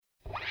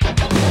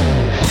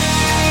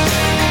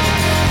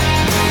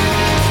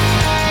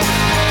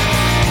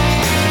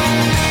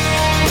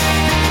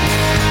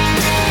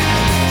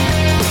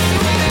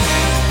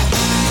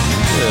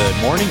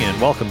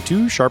welcome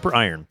to Sharper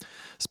Iron.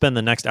 Spend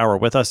the next hour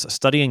with us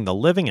studying the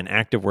living and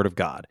active Word of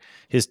God,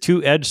 His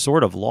two-edged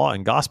sword of law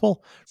and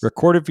gospel,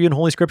 recorded for you in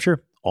Holy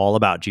Scripture, all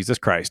about Jesus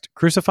Christ,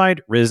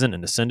 crucified, risen,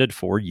 and ascended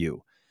for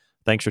you.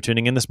 Thanks for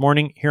tuning in this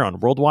morning here on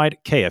Worldwide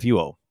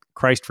KFUO.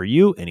 Christ for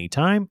you,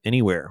 anytime,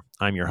 anywhere.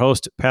 I'm your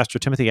host, Pastor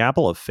Timothy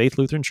Apple of Faith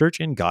Lutheran Church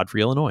in Godfrey,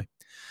 Illinois.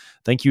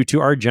 Thank you to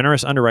our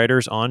generous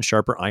underwriters on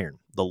Sharper Iron,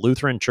 the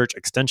Lutheran Church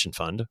Extension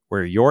Fund,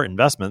 where your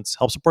investments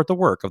help support the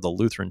work of the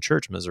Lutheran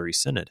Church Missouri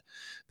Synod.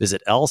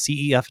 Visit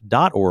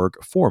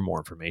lcef.org for more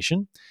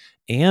information.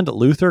 And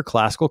Luther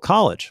Classical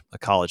College, a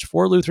college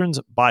for Lutherans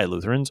by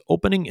Lutherans,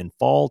 opening in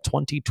fall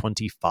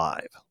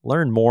 2025.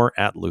 Learn more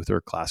at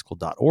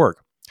lutherclassical.org.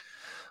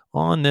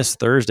 On this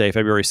Thursday,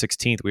 February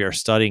 16th, we are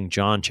studying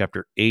John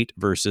chapter 8,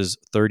 verses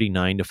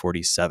 39 to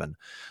 47.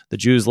 The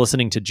Jews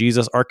listening to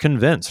Jesus are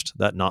convinced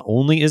that not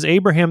only is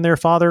Abraham their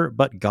father,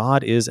 but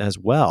God is as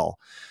well.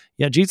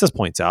 Yet Jesus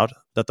points out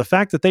that the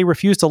fact that they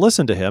refuse to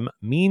listen to him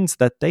means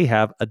that they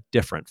have a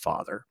different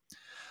father.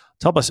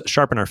 To help us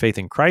sharpen our faith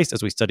in Christ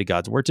as we study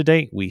God's Word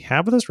today, we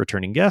have with us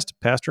returning guest,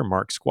 Pastor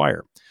Mark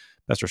Squire.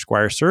 Pastor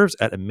Squire serves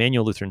at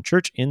Emmanuel Lutheran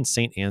Church in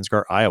St.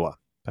 Ansgar, Iowa.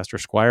 Pastor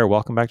Squire,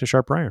 welcome back to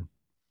Sharper Iron.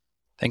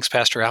 Thanks,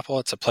 Pastor Apple.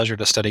 It's a pleasure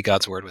to study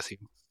God's Word with you.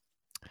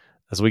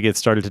 As we get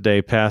started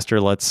today,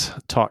 Pastor, let's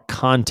talk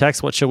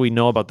context. What should we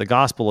know about the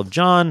Gospel of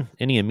John?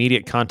 Any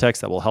immediate context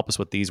that will help us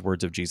with these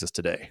words of Jesus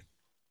today?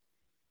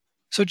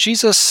 So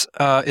Jesus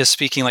is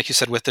speaking, like you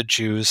said, with the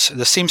Jews.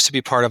 This seems to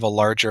be part of a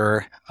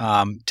larger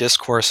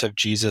discourse of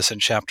Jesus in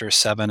chapters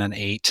 7 and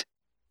 8.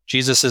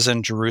 Jesus is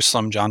in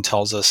Jerusalem, John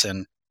tells us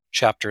in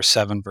chapter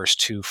 7, verse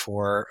 2,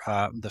 for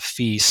the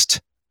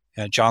feast.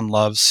 John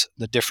loves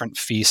the different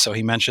feasts, so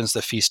he mentions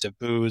the Feast of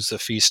Booths, the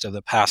Feast of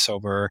the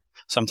Passover.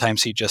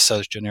 Sometimes he just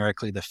says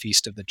generically the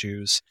Feast of the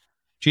Jews.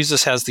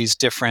 Jesus has these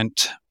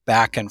different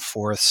back and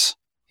forths,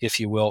 if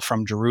you will,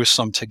 from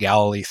Jerusalem to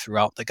Galilee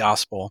throughout the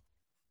gospel.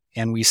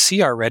 And we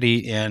see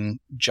already in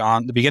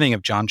John, the beginning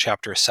of John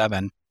chapter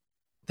 7,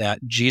 that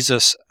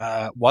Jesus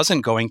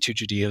wasn't going to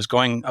Judea. He was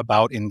going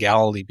about in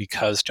Galilee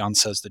because John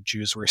says the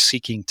Jews were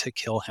seeking to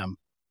kill him.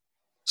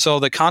 So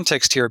the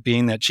context here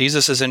being that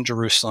Jesus is in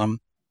Jerusalem,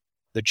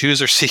 the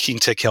Jews are seeking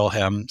to kill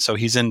him, so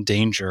he's in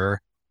danger,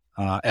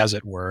 as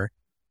it were.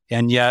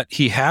 And yet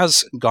he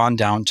has gone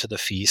down to the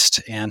feast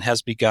and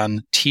has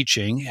begun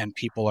teaching, and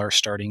people are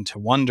starting to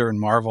wonder and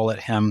marvel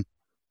at him.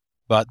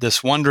 But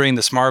this wondering,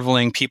 this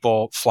marveling,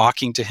 people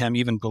flocking to him,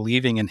 even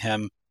believing in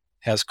him,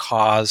 has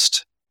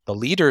caused the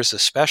leaders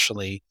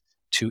especially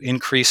to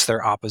increase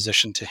their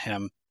opposition to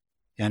him.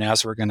 And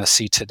as we're going to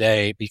see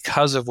today,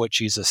 because of what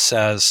Jesus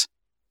says,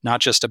 not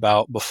just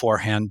about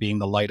beforehand being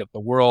the light of the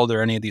world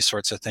or any of these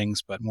sorts of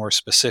things, but more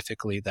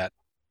specifically that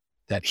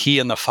he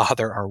and the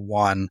Father are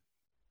one.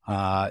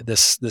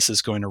 This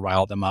is going to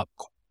rile them up.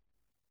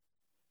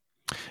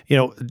 You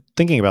know,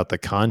 thinking about the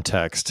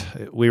context,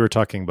 we were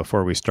talking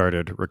before we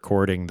started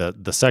recording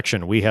that the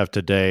section we have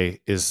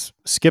today is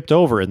skipped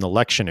over in the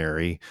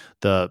lectionary.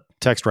 The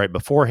text right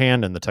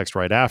beforehand and the text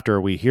right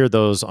after, we hear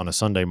those on a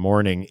Sunday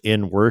morning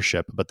in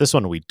worship, but this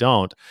one we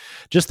don't.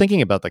 Just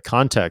thinking about the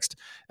context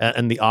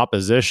and the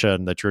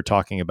opposition that you're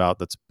talking about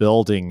that's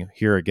building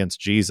here against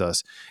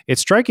Jesus,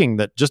 it's striking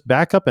that just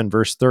back up in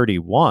verse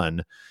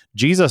 31,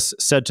 Jesus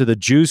said to the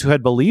Jews who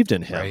had believed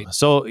in him. Right.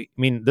 So, I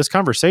mean, this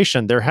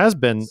conversation, there has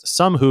been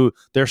some who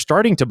they're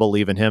starting to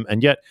believe in him,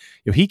 and yet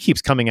he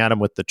keeps coming at him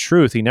with the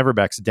truth. He never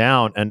backs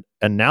down, and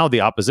now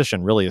the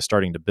opposition really is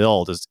starting to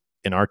build is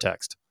in our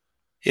text.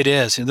 It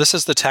is. And this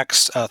is the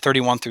text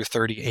 31 through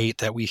 38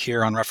 that we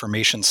hear on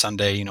Reformation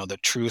Sunday. You know, the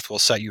truth will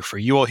set you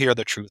free. You will hear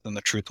the truth, and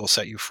the truth will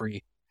set you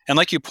free. And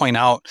like you point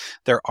out,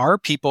 there are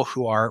people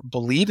who are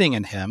believing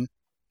in him,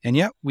 and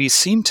yet we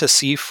seem to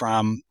see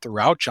from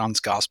throughout John's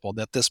gospel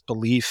that this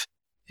belief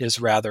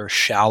is rather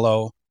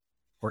shallow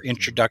or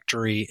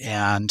introductory.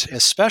 And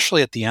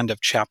especially at the end of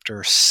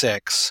chapter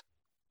 6,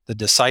 the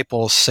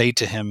disciples say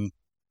to him,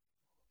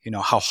 you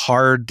know, how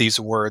hard these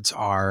words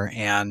are.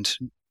 And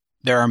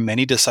there are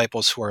many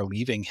disciples who are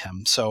leaving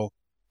him. So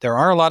there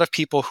are a lot of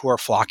people who are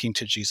flocking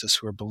to Jesus,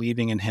 who are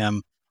believing in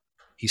him.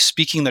 He's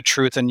speaking the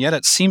truth. And yet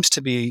it seems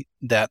to be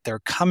that they're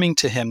coming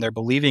to him, they're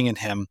believing in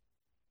him,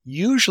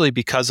 usually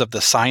because of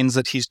the signs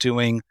that he's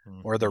doing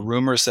or the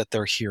rumors that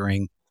they're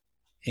hearing,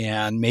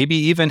 and maybe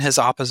even his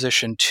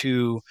opposition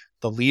to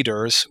the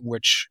leaders,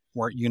 which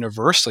weren't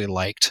universally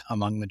liked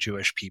among the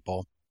Jewish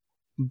people.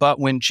 But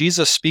when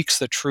Jesus speaks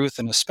the truth,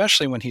 and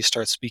especially when he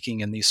starts speaking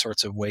in these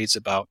sorts of ways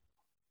about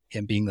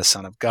him being the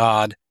Son of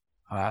God,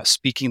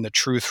 speaking the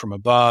truth from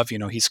above, you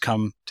know, he's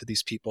come to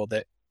these people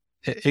that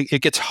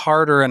it gets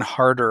harder and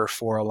harder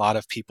for a lot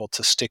of people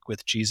to stick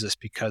with Jesus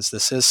because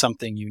this is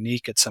something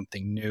unique, it's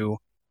something new.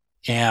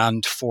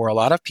 And for a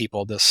lot of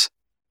people, this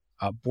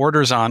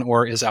borders on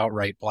or is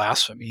outright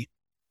blasphemy.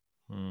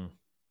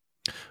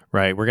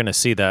 Right. We're going to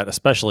see that,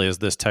 especially as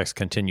this text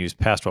continues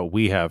past what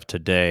we have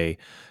today,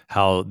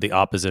 how the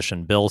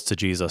opposition builds to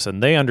Jesus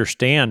and they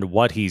understand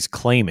what he's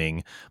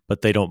claiming,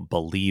 but they don't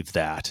believe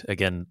that.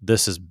 Again,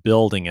 this is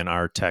building in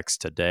our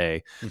text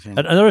today. Mm-hmm.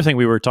 Another thing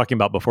we were talking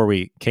about before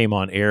we came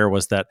on air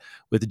was that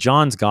with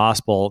John's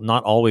gospel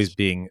not always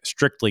being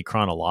strictly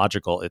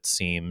chronological, it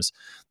seems,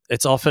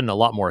 it's often a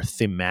lot more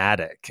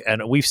thematic.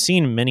 And we've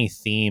seen many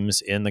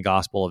themes in the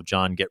Gospel of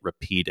John get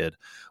repeated.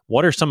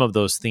 What are some of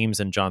those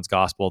themes in John's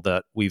Gospel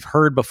that we've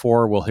heard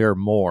before, we'll hear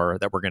more,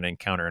 that we're going to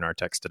encounter in our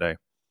text today?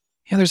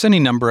 Yeah, there's any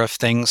number of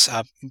things.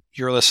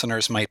 Your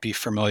listeners might be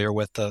familiar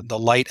with the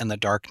light and the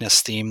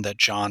darkness theme that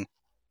John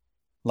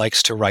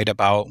likes to write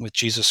about with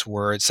Jesus'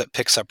 words that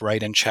picks up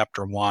right in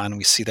chapter 1.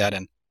 We see that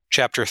in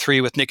chapter 3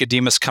 with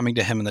Nicodemus coming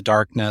to him in the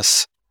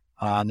darkness,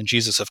 and then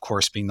Jesus, of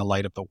course, being the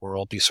light of the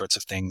world, these sorts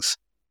of things.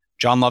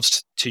 John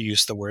loves to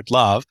use the word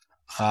love.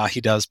 He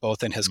does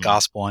both in his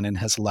gospel and in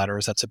his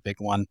letters. That's a big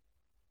one.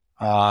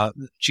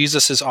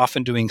 Jesus is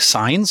often doing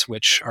signs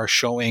which are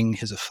showing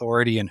his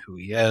authority and who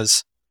he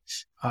is.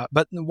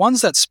 But the ones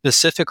that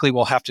specifically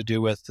will have to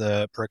do with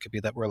the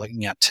pericope that we're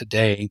looking at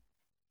today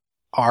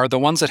are the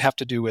ones that have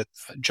to do with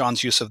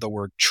John's use of the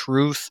word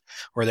truth,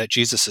 or that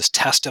Jesus is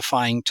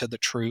testifying to the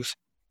truth.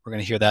 We're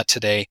going to hear that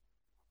today.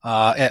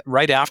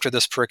 Right after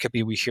this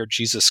pericope, we hear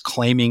Jesus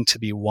claiming to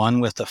be one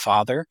with the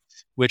Father,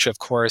 which of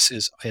course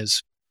is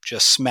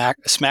just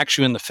smacks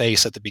you in the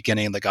face at the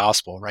beginning of the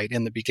gospel, right?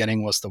 In the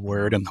beginning was the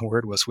Word, and the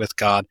Word was with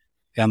God,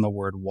 and the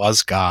Word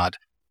was God.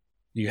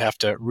 You have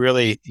to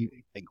really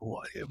think,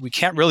 we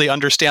can't really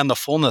understand the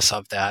fullness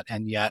of that,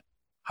 and yet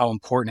how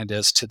important it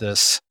is to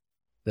this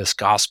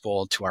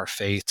gospel, to our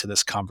faith, to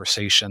this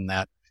conversation,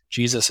 that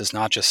Jesus is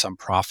not just some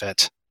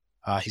prophet.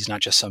 He's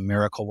not just some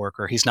miracle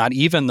worker. He's not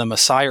even the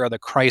Messiah or the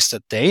Christ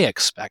that they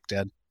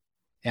expected.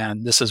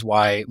 And this is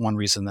why one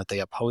reason that they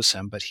oppose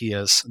him, but he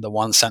is the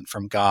one sent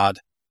from God,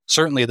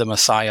 certainly the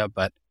Messiah,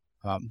 but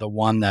the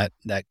one that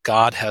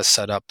God has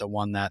set up, the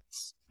one that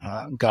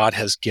God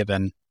has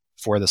given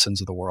for the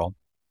sins of the world.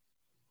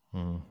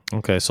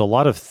 Okay, so a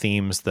lot of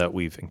themes that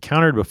we've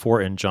encountered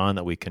before in John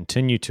that we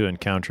continue to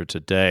encounter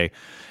today.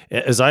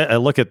 As I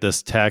look at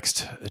this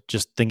text,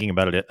 just thinking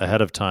about it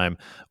ahead of time,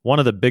 one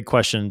of the big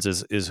questions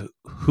is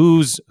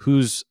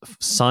whose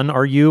son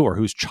are you, or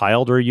whose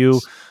child are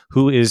you?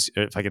 Who is,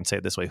 if I can say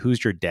it this way,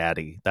 who's your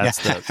daddy? I'm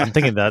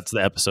thinking that's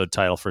the episode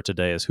title for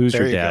today, is who's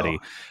your daddy?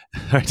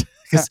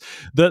 Because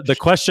the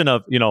question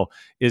of,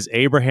 is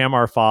Abraham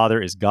our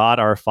father? Is God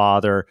our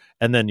father?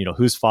 And then,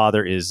 whose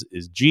father is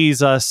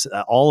Jesus?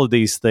 All of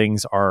these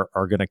things are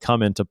going to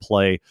come into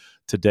play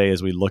today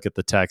as we look at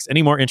the text.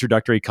 Any more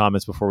introductory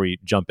comments before we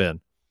jump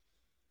in?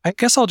 I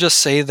guess I'll just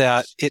say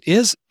that it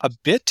is a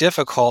bit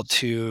difficult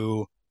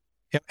to,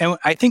 and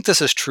I think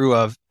this is true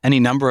of any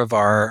number of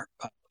our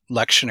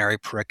lectionary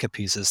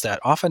pericopes, is that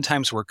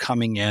oftentimes we're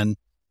coming in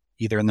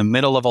either in the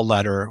middle of a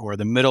letter or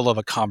the middle of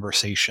a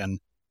conversation,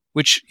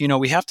 which,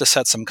 we have to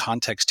set some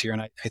context here.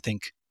 And I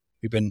think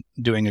we've been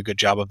doing a good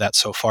job of that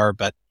so far.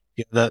 But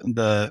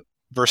the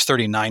verse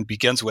 39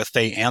 begins with,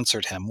 they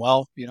answered him.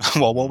 Well,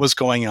 what was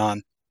going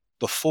on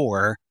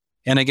before?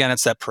 And again,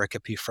 it's that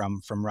pericope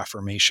from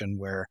Reformation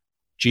where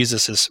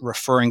Jesus is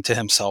referring to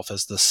himself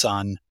as the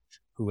Son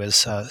who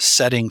is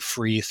setting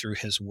free through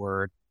his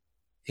word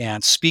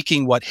and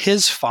speaking what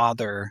his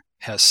Father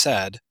has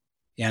said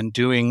and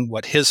doing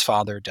what his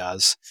Father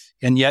does.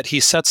 And yet he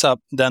sets up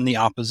then the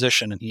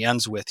opposition, and he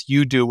ends with,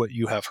 you do what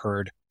you have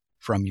heard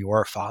from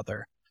your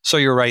Father. So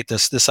you're right,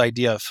 this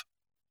idea of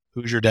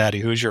who's your daddy,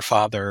 who's your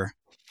father,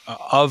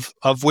 of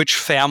which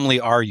family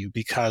are you?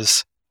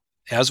 Because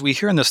as we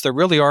hear in this, there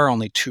really are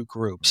only two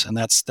groups, and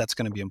that's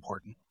going to be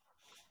important.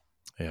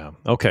 Yeah.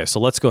 Okay, so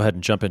let's go ahead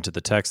and jump into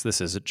the text.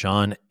 This is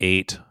John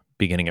 8,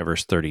 beginning at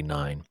verse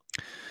 39.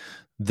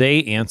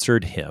 They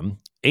answered him,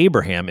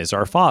 Abraham is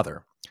our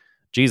father.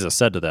 Jesus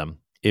said to them,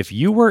 if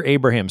you were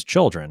Abraham's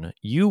children,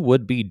 you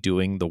would be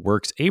doing the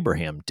works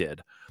Abraham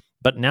did.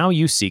 But now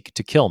you seek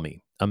to kill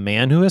me, a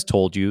man who has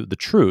told you the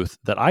truth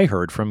that I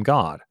heard from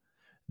God.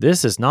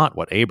 This is not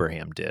what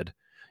Abraham did.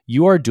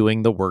 You are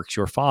doing the works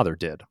your father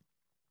did.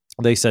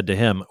 They said to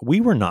him,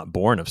 we were not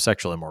born of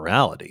sexual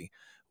immorality.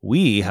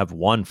 We have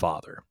one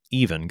Father,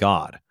 even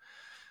God.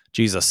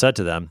 Jesus said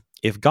to them,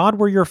 if God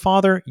were your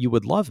Father, you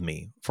would love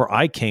me, for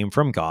I came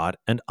from God,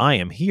 and I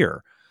am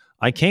here.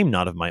 I came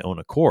not of my own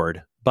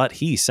accord, but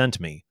he sent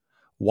me.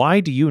 Why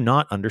do you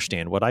not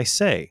understand what I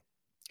say?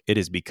 It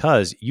is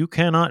because you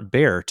cannot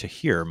bear to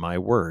hear my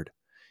word.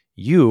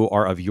 You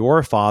are of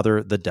your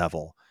father the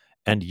devil,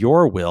 and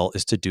your will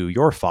is to do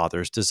your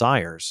father's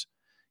desires.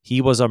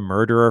 He was a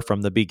murderer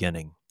from the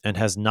beginning, and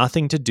has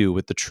nothing to do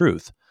with the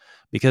truth,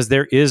 because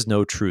there is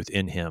no truth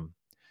in him.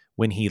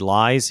 When he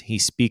lies, he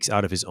speaks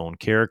out of his own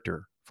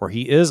character, for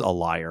he is a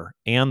liar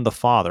and the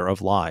father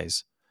of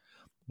lies.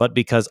 But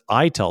because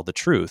I tell the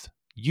truth,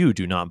 you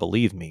do not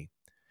believe me.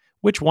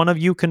 Which one of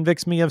you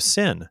convicts me of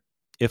sin?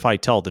 If I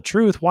tell the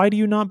truth, why do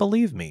you not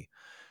believe me?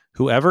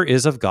 Whoever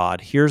is of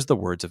God hears the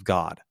words of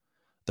God.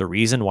 The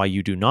reason why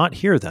you do not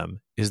hear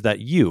them is that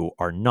you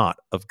are not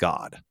of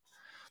God.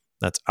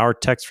 That's our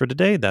text for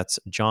today. That's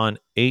John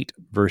 8,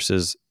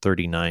 verses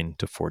 39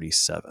 to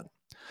 47.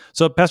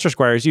 So, Pastor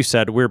Squire, as you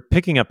said, we're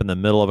picking up in the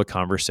middle of a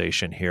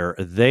conversation here.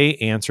 They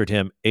answered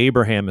him,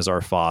 Abraham is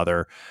our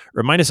father.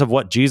 Remind us of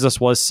what Jesus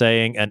was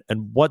saying and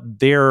what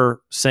they're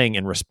saying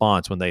in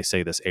response when they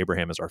say this,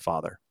 Abraham is our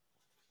father.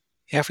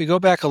 Yeah, if we go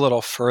back a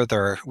little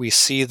further, we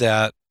see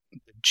that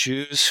the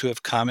Jews who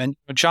have come, and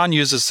John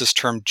uses this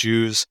term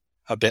Jews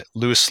a bit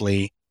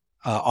loosely.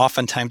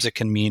 Oftentimes it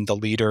can mean the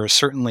leaders.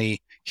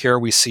 Certainly here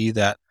we see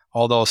that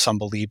although some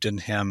believed in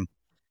him,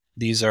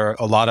 a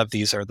lot of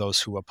these are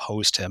those who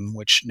opposed him,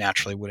 which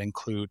naturally would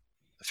include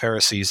the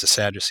Pharisees, the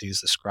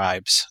Sadducees, the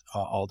scribes,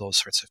 all those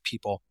sorts of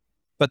people.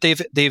 But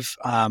they've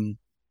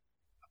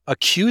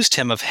accused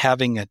him of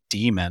having a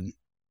demon.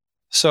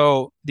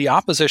 So the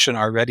opposition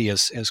already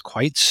is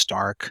quite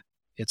stark.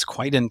 It's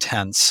quite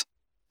intense.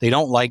 They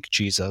don't like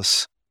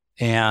Jesus,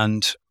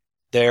 and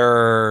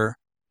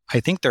I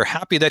think they're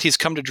happy that he's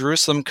come to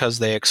Jerusalem because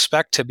they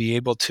expect to be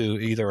able to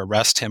either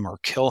arrest him or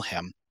kill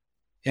him.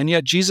 And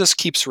yet Jesus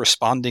keeps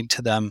responding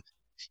to them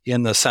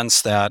in the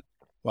sense that,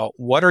 well,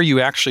 what are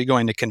you actually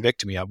going to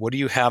convict me of? What do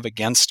you have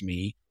against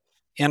me?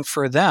 And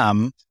for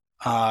them,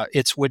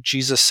 it's what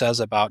Jesus says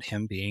about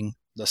him being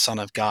the Son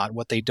of God.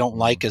 What they don't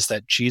like is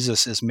that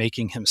Jesus is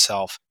making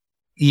himself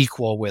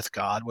equal with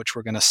God, which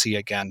we're going to see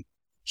again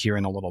here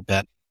in a little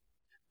bit.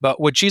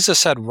 But what Jesus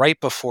said right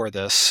before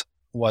this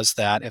was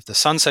that if the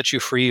Son sets you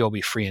free, you'll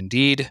be free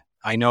indeed.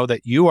 I know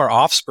that you are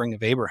offspring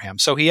of Abraham.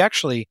 So he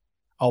actually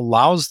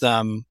allows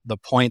them the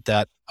point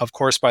that, of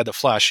course, by the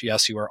flesh,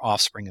 yes, you are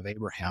offspring of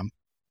Abraham.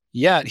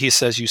 Yet, he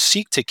says, you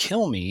seek to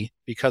kill me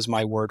because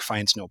my word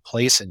finds no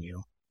place in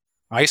you.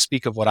 I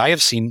speak of what I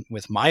have seen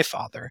with my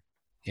Father,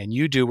 and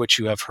you do what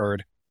you have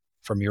heard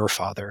from your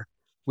Father,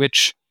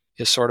 which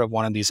is sort of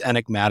one of these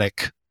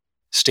enigmatic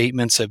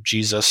statements of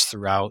Jesus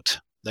throughout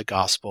the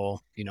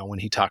gospel. You know, when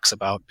he talks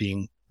about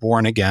being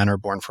born again or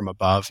born from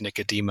above,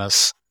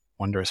 Nicodemus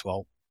wonders,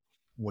 well,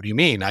 what do you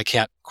mean? I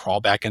can't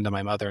crawl back into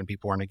my mother and be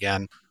born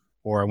again.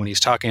 Or when he's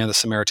talking to the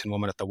Samaritan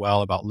woman at the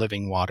well about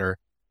living water,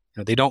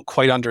 they don't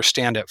quite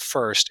understand at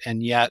first,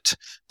 and yet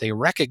they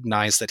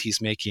recognize that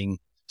he's making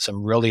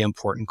some really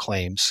important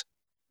claims.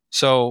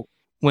 So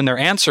when they're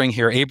answering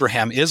here,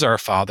 Abraham is our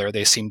father,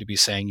 they seem to be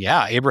saying,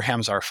 yeah,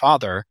 Abraham's our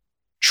father,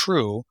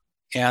 true.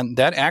 And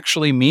that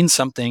actually means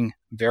something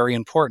very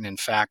important. In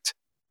fact,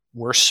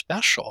 we're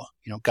special.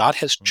 God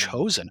has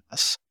chosen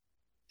us.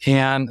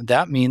 And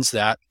that means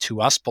that to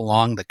us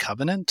belong the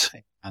covenant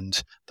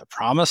and the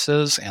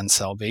promises and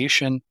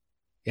salvation.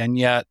 And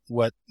yet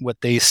what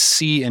they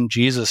see in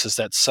Jesus is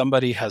that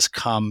somebody has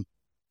come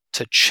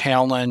to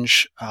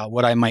challenge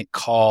what I might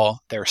call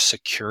their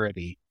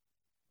security,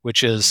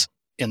 which is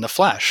in the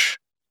flesh,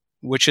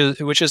 which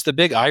is the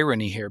big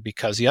irony here,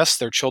 because yes,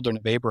 they're children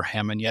of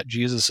Abraham, and yet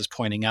Jesus is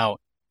pointing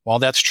out, while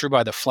that's true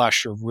by the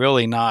flesh, you're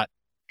really not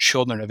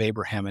children of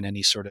Abraham in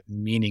any sort of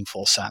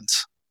meaningful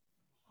sense.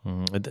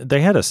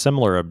 They had a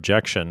similar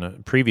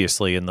objection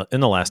previously in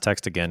the last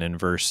text again in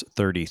verse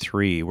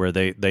 33, where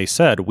they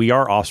said, we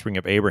are offspring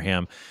of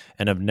Abraham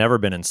and have never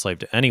been enslaved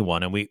to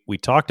anyone. And we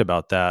talked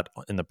about that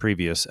in the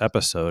previous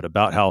episode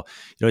about how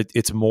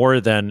it's more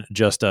than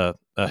just a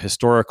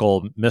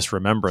historical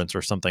misremembrance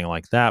or something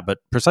like that, but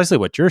precisely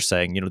what you're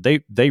saying.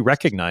 They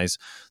recognize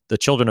the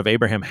children of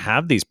Abraham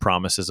have these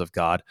promises of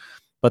God,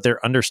 but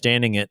they're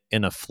understanding it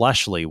in a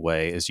fleshly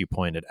way, as you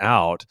pointed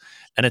out.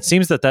 And it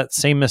seems that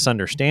same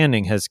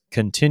misunderstanding has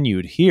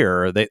continued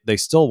here. They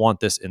still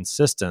want this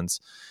insistence.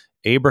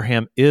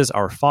 Abraham is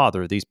our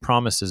father. These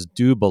promises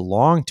do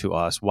belong to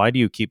us. Why do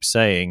you keep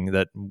saying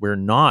that we're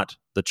not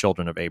the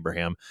children of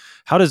Abraham?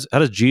 How does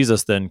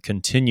Jesus then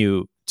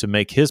continue to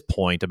make his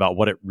point about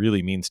what it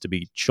really means to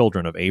be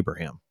children of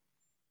Abraham?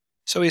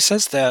 So he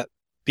says that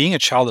being a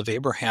child of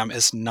Abraham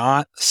is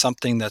not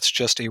something that's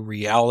just a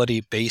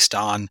reality based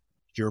on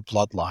your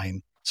bloodline.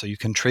 So you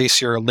can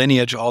trace your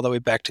lineage all the way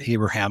back to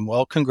Abraham.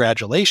 Well,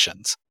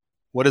 congratulations.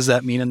 What does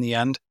that mean in the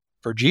end?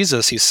 For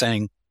Jesus, he's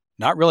saying,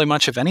 not really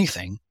much of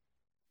anything,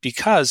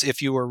 because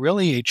if you were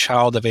really a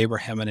child of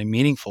Abraham in a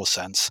meaningful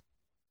sense,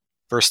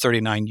 verse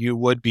 39, you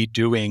would be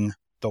doing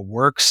the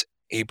works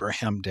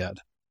Abraham did.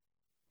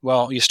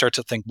 Well, you start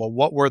to think, well,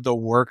 what were the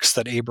works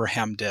that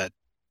Abraham did?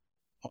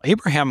 Well,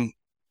 Abraham's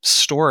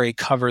story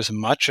covers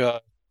much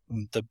of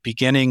the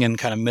beginning and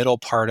kind of middle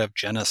part of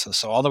Genesis.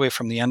 So all the way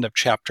from the end of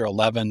chapter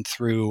 11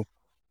 through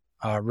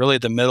really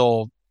the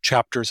middle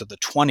chapters of the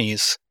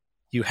 20s,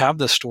 you have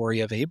the story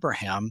of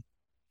Abraham.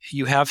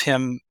 You have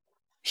him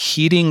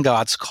heeding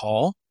God's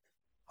call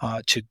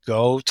to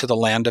go to the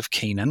land of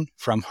Canaan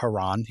from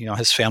Haran.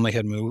 His family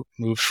had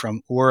moved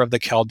from Ur of the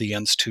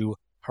Chaldeans to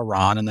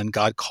Haran, and then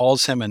God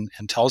calls him and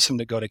tells him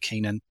to go to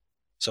Canaan.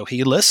 So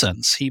he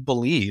listens, he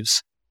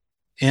believes.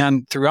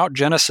 And throughout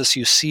Genesis,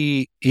 you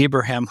see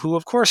Abraham, who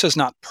of course is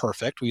not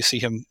perfect. We see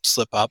him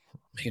slip up,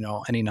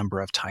 any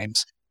number of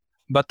times.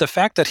 But the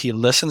fact that he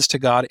listens to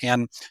God,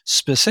 and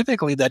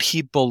specifically that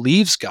he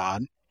believes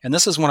God, and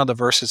this is one of the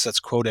verses that's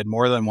quoted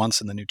more than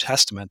once in the New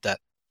Testament, that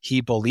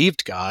he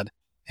believed God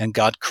and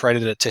God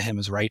credited it to him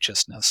as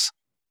righteousness.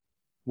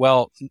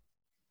 Well,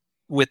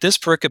 with this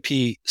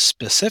pericope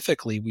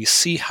specifically, we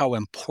see how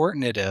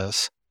important it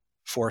is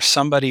for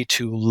somebody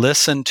to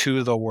listen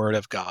to the word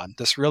of God.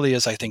 This really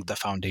is, I think, the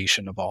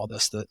foundation of all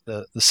this,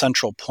 the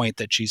central point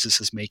that Jesus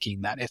is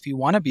making, that if you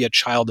want to be a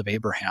child of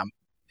Abraham,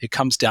 it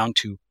comes down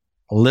to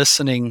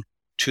listening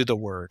to the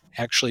word,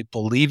 actually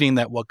believing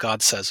that what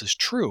God says is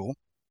true,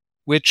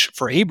 which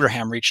for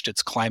Abraham reached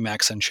its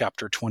climax in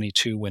chapter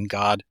 22 when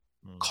God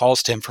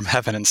calls to him from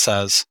heaven and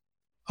says,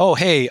 "Oh,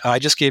 hey, I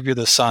just gave you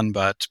the son,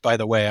 but by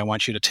the way, I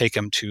want you to take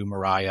him to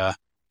Moriah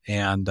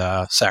and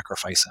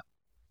sacrifice him."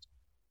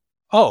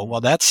 Oh,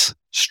 well, that's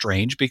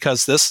strange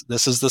because this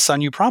is the son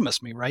you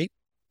promised me, right?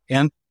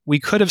 And we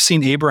could have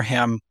seen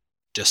Abraham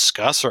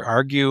discuss or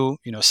argue,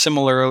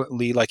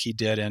 similarly like he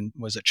did in,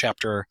 was it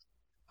chapter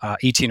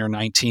 18 or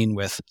 19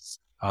 with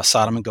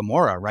Sodom and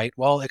Gomorrah, right?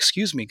 Well,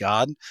 excuse me,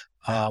 God,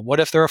 what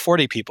if there are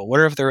 40 people?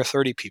 What if there are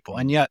 30 people?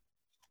 And yet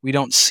we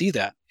don't see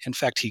that. In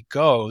fact, he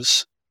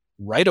goes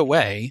right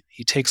away.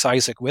 He takes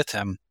Isaac with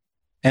him.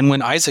 And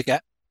when Isaac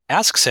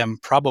asks him,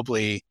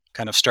 probably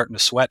kind of starting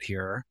to sweat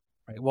here,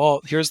 right?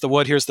 Well, here's the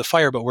wood, here's the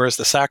fire, but where's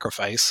the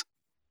sacrifice?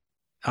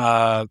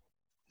 What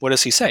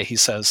does he say? He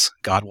says,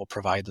 God will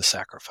provide the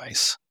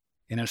sacrifice.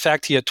 And in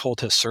fact, he had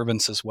told his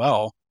servants as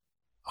well,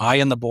 I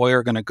and the boy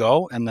are going to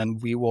go, and then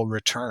we will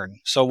return.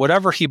 So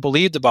whatever he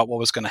believed about what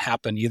was going to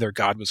happen, either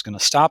God was going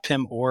to stop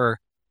him, or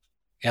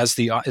as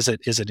is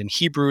it in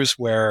Hebrews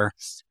where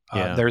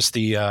there's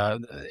the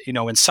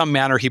in some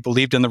manner he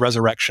believed in the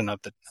resurrection of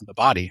the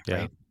body,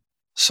 right?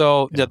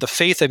 So the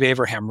faith of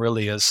Abraham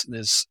really is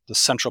the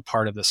central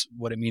part of this,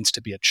 what it means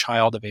to be a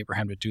child of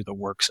Abraham, to do the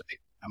works of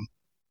Abraham.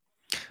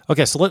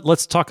 Okay, so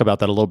let's talk about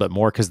that a little bit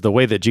more, because the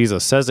way that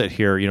Jesus says it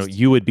here,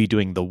 you would be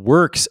doing the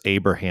works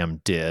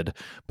Abraham did,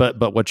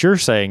 but what you're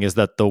saying is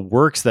that the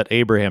works that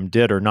Abraham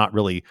did are not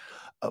really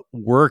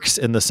works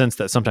in the sense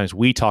that sometimes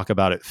we talk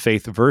about it,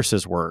 faith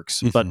versus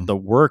works, but the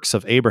works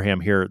of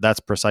Abraham here, that's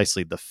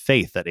precisely the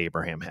faith that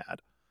Abraham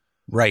had.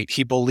 Right.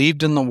 He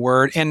believed in the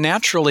word, and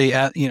naturally,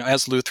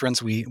 as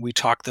Lutherans, we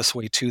talk this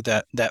way too,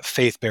 that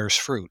faith bears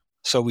fruit.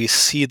 So we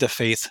see the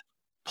faith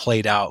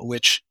played out,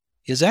 which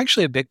is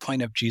actually a big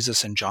point of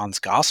Jesus in John's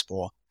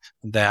gospel,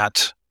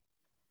 that,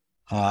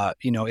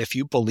 if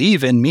you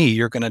believe in me,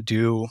 you're going to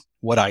do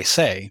what I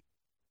say.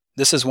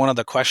 This is one of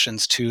the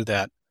questions too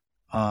that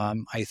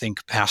I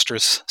think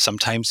pastors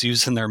sometimes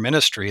use in their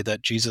ministry,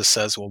 that Jesus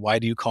says, well, why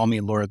do you call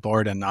me Lord,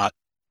 Lord, and not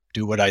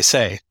do what I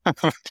say?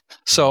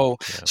 So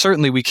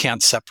certainly we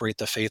can't separate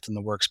the faith and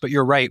the works, but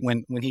you're right.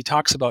 When he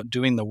talks about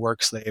doing the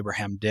works that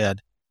Abraham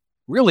did,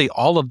 really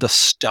all of the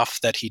stuff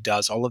that he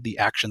does, all of the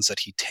actions that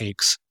he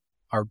takes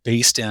are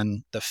based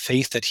in the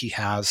faith that he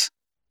has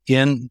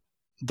in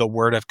the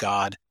word of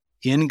God,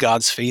 in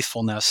God's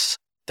faithfulness,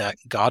 that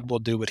God will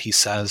do what he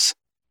says.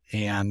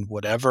 And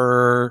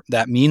whatever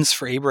that means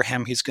for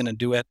Abraham, he's going to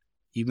do it,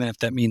 even if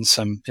that means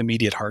some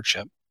immediate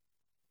hardship.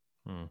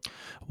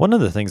 One of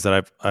the things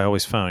that I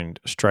always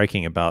found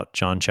striking about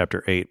John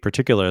chapter 8,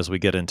 particularly as we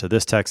get into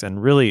this text,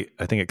 and really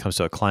I think it comes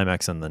to a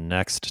climax in the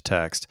next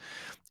text,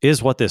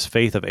 is what this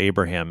faith of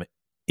Abraham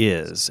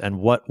is and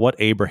what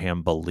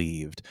Abraham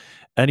believed.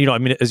 And,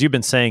 as you've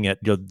been saying it,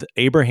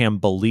 Abraham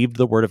believed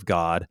the word of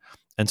God.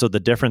 And so the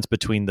difference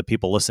between the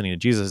people listening to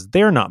Jesus,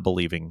 they're not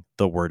believing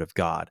the word of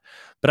God.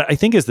 But I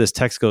think as this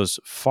text goes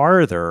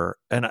farther,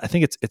 and I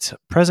think it's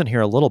present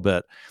here a little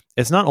bit,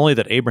 it's not only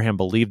that Abraham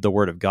believed the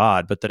word of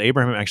God, but that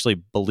Abraham actually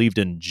believed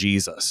in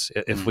Jesus,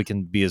 if we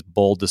can be as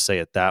bold to say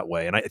it that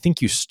way. And I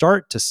think you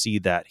start to see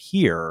that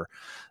here,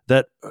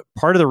 that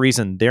part of the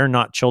reason they're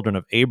not children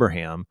of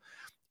Abraham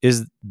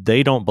is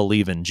they don't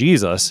believe in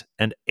Jesus,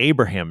 and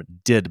Abraham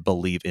did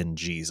believe in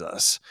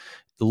Jesus,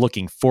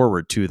 looking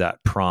forward to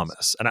that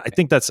promise. And I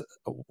think that's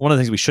one of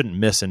the things we shouldn't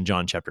miss in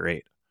John chapter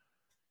 8.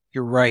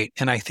 You're right.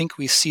 And I think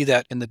we see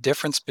that in the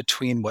difference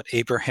between what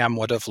Abraham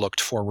would have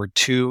looked forward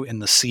to in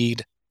the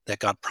seed that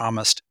God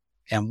promised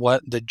and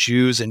what the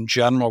Jews in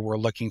general were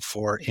looking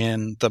for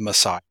in the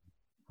Messiah.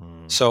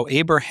 So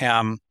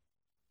Abraham,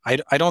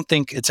 I don't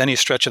think it's any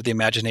stretch of the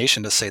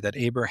imagination to say that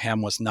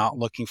Abraham was not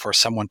looking for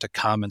someone to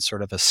come and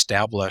sort of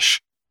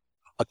establish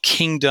a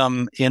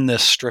kingdom in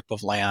this strip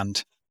of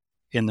land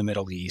in the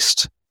Middle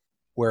East,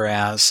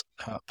 whereas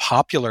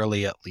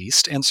popularly at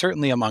least, and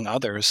certainly among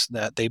others,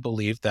 that they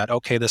believed that,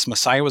 okay, this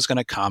Messiah was going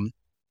to come,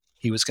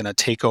 he was going to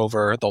take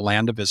over the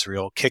land of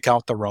Israel, kick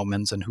out the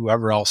Romans and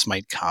whoever else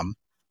might come,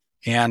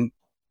 and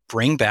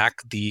bring back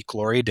the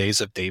glory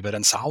days of David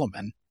and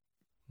Solomon.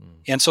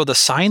 And so the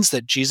signs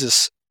that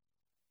Jesus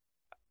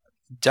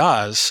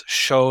does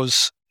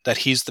shows that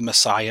he's the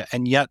Messiah,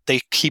 and yet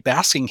they keep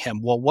asking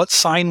him, well, what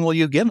sign will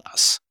you give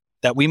us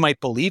that we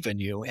might believe in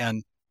you?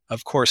 And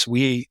of course,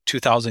 we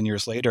 2,000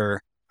 years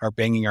later are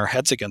banging our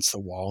heads against the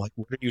wall. Like,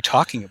 what are you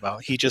talking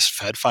about? He just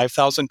fed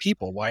 5,000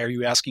 people. Why are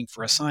you asking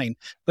for a sign?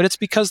 But it's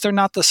because they're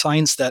not the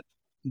signs that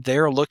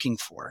they're looking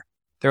for.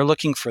 They're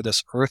looking for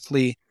this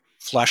earthly,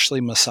 fleshly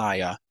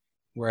Messiah.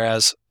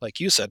 Whereas, like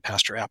you said,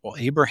 Pastor Apple,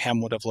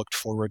 Abraham would have looked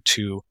forward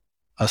to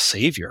a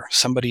savior,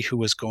 somebody who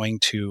was going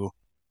to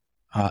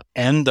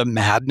end the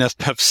madness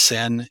of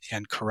sin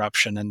and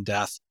corruption and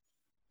death,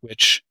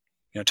 which,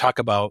 talk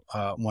about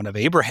one of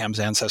Abraham's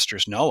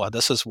ancestors, Noah.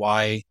 This is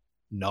why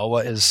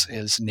Noah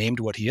is named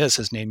what he is.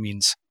 His name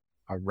means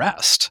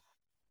rest,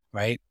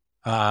 right?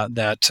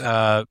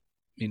 Finally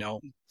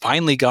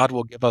God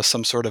will give us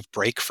some sort of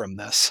break from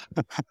this.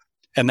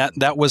 And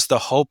that was the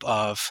hope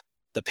of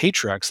the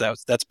patriarchs.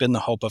 That's been the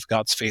hope of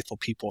God's faithful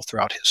people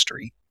throughout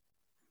history.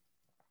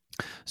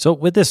 So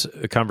with this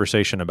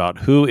conversation about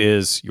who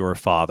is your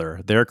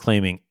father, they're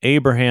claiming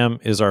Abraham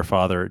is our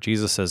father.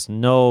 Jesus says,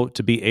 no,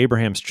 to be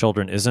Abraham's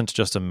children isn't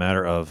just a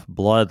matter of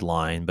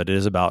bloodline, but it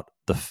is about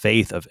the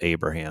faith of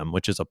Abraham,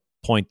 which is a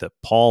point that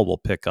Paul will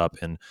pick up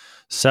in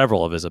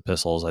several of his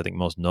epistles, I think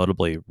most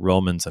notably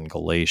Romans and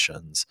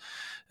Galatians.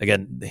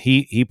 Again,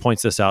 he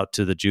points this out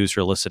to the Jews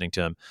who are listening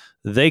to him.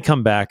 They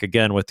come back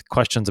again with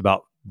questions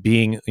about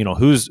being,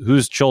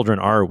 whose children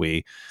are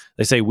we?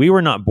 They say, we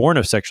were not born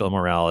of sexual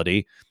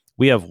immorality.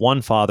 We have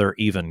one Father,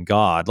 even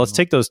God. Let's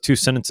take those two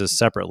sentences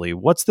separately.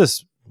 What's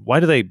this? Why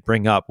do they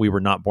bring up we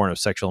were not born of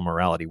sexual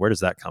immorality? Where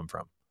does that come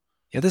from?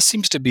 Yeah, this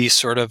seems to be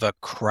sort of a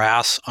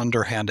crass,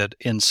 underhanded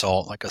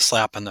insult, like a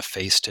slap in the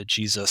face to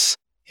Jesus.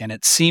 And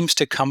it seems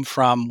to come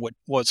from what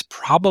was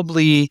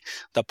probably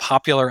the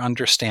popular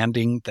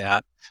understanding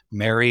that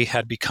Mary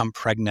had become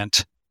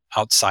pregnant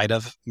outside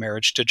of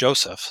marriage to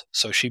Joseph.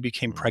 So she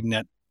became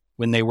pregnant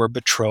when they were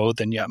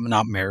betrothed and yet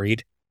not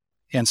married.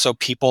 And so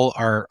people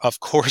are, of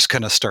course,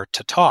 going to start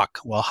to talk.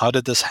 Well, how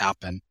did this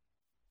happen?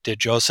 Did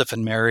Joseph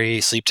and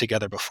Mary sleep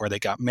together before they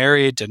got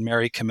married? Did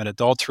Mary commit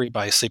adultery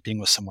by sleeping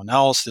with someone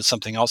else? Did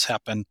something else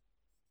happen?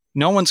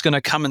 No one's going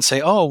to come and say,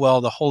 oh,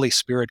 well, the Holy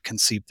Spirit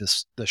conceived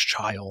this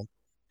child.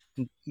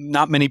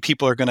 Not many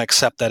people are going to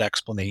accept that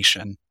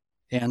explanation.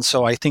 And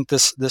so I think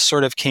this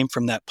sort of came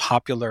from that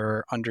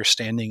popular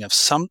understanding of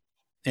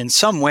in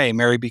some way,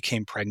 Mary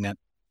became pregnant.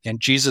 And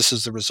Jesus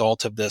is the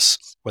result of this,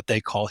 what they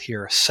call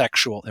here,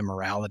 sexual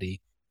immorality.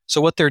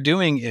 So what they're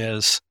doing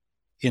is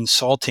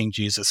insulting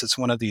Jesus. It's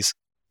one of these,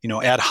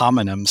 ad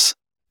hominems.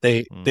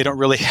 They don't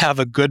really have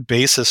a good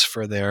basis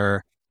for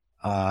their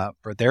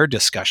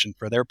discussion,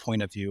 for their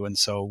point of view. And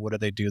so what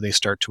do? They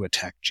start to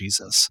attack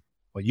Jesus.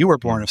 Well, you were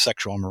born of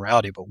sexual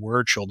immorality, but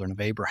we're children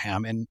of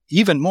Abraham. And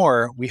even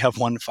more, we have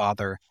one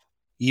Father,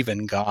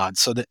 even God.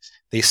 So that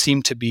they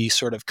seem to be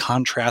sort of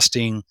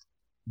contrasting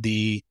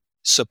the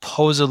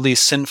supposedly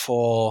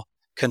sinful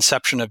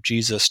conception of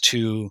Jesus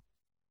to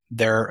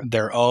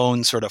their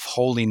own sort of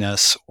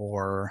holiness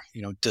or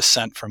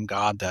descent from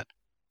God, that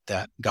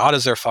God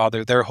is their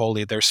Father, they're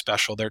holy, they're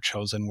special, they're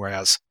chosen,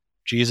 whereas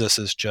Jesus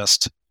is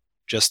just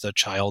a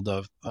child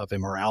of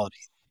immorality.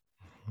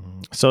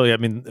 So, I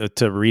mean,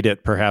 to read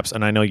it perhaps,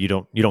 and I know you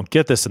don't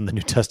get this in the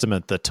New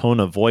Testament, the tone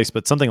of voice,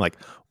 but something like,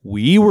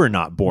 we were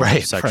not born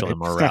of sexual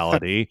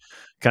immorality,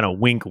 kind of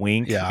wink,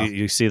 wink. Yeah.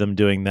 You see them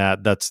doing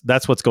that.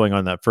 That's what's going on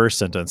in that first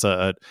sentence,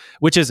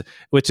 which is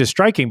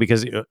striking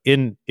because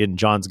in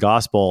John's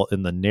gospel,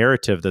 in the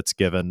narrative that's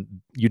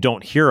given, you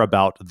don't hear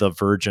about the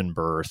virgin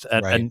birth.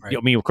 And I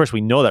mean, of course, we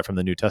know that from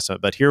the New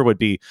Testament, but here would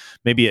be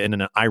maybe in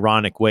an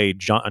ironic way,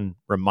 John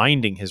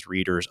reminding his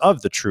readers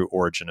of the true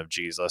origin of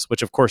Jesus,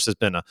 which of course has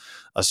been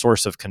a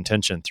source of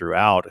contention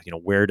throughout.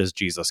 Where does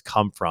Jesus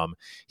come from?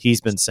 He's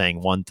been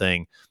saying one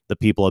thing, the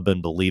people have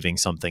been believing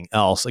something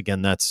else.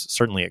 Again, that's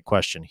certainly a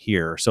question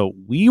here. So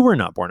we were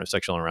not born of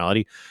sexual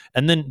immorality.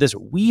 And then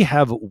we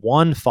have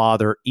one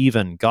Father,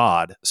 even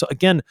God. So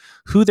again,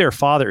 who their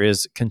father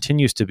is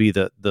continues to be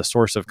the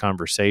source of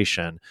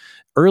conversation.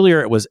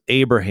 Earlier, it was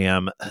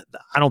Abraham.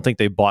 I don't think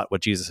they bought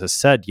what Jesus has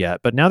said yet,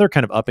 but now they're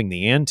kind of upping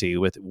the ante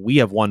with we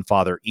have one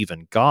Father,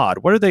 even God.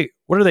 What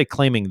are they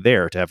claiming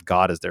there to have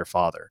God as their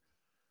father?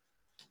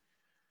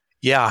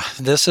 Yeah,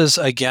 this is,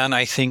 again,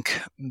 I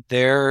think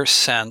their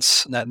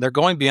sense that they're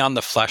going beyond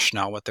the flesh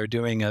now. What they're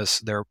doing is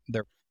they're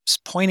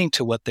pointing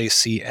to what they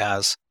see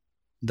as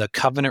the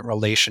covenant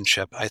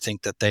relationship, I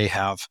think, that they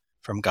have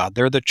from God.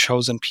 They're the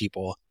chosen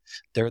people.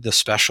 They're the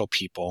special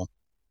people.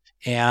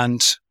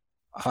 And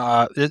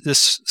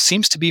this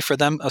seems to be for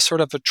them a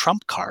sort of a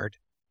trump card.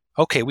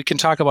 Okay, we can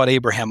talk about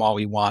Abraham all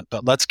we want,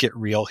 but let's get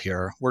real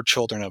here. We're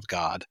children of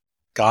God.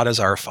 God is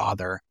our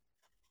Father.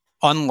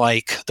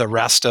 Unlike the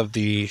rest of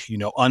the,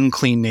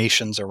 unclean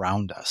nations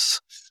around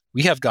us,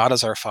 we have God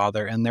as our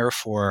Father, and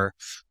therefore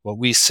what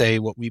we say,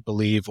 what we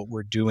believe, what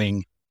we're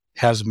doing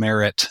has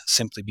merit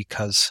simply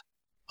because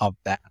of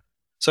that.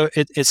 So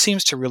it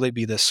seems to really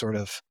be this sort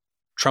of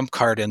trump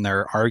card in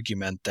their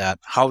argument that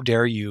how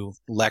dare you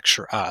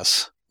lecture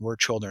us? We're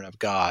children of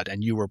God,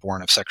 and you were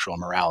born of sexual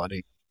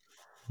immorality.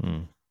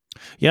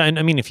 Yeah, and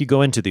I mean, if you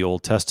go into the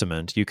Old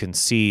Testament, you can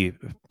see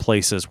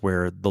places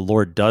where the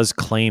Lord does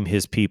claim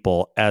his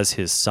people as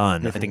his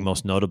son. I think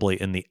most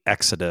notably in the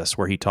Exodus,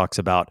 where he talks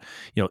about,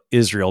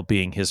 Israel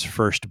being his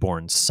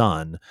firstborn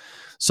son.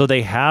 So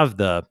they have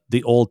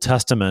the Old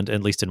Testament,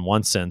 at least in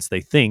one sense,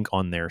 they think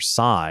on their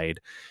side.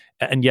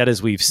 And yet,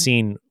 as we've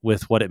seen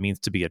with what it means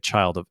to be a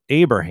child of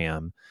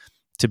Abraham,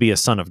 to be a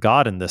son of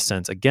God in this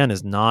sense, again,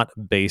 is not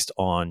based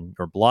on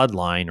your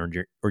bloodline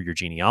or your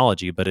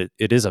genealogy, but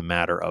it is a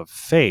matter of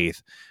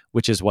faith,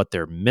 which is what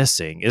they're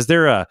missing. Is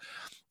there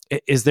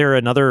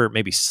another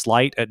maybe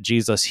slight at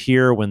Jesus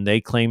here when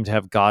they claim to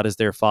have God as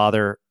their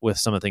father with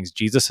some of the things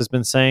Jesus has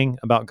been saying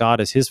about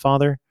God as his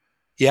father?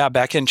 Yeah,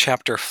 back in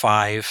chapter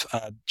 5,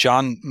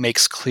 John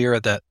makes clear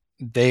that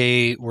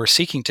they were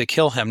seeking to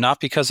kill him, not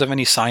because of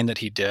any sign that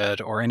he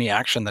did or any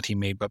action that he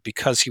made, but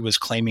because he was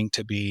claiming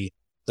to be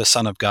the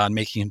Son of God,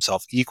 making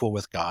himself equal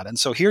with God. And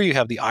so here you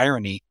have the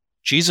irony.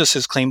 Jesus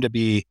is claimed to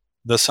be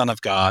the Son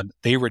of God.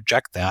 They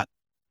reject that.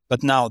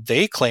 But now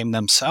they claim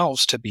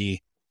themselves to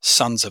be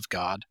sons of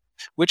God,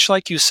 which,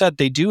 like you said,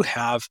 they do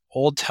have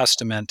Old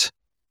Testament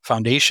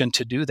foundation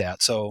to do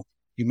that. So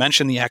you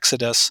mentioned the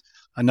Exodus.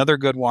 Another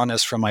good one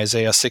is from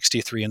Isaiah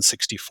 63 and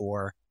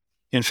 64.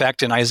 In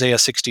fact, in Isaiah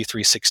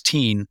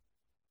 63:16,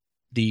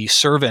 the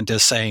servant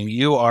is saying,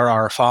 "You are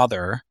our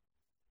father,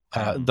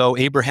 though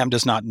Abraham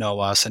does not know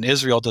us and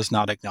Israel does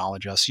not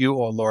acknowledge us. You,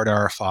 O Lord, are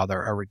our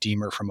father, our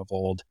redeemer from of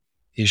old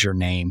is your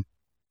name."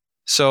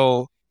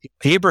 So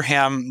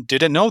Abraham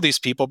didn't know these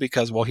people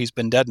because, well, he's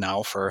been dead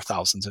now for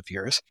thousands of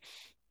years.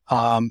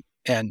 And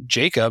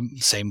Jacob,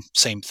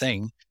 same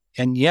thing.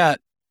 And yet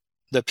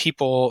the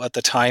people at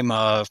the time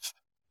of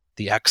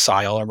the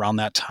exile around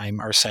that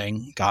time are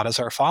saying, God is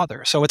our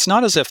father. So it's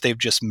not as if they've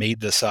just made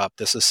this up.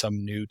 This is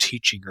some new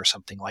teaching or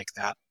something like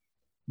that.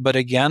 But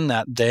again,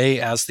 that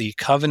they, as the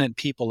covenant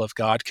people of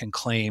God, can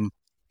claim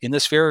in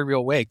this very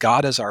real way,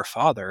 God is our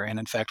father. And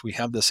in fact, we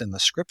have this in the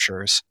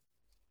scriptures.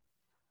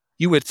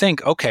 You would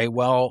think, okay,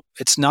 well,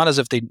 it's not as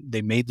if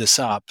they made this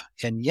up.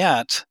 And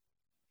yet,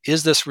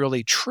 is this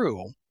really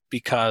true?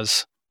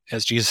 Because,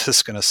 as Jesus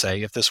is going to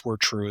say, if this were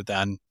true,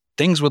 then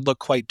things would look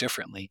quite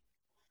differently.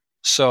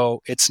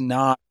 So it's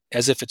not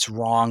as if it's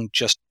wrong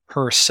just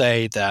per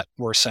se that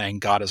we're saying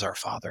God is our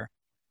father.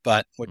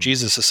 But what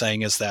Jesus is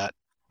saying is that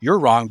you're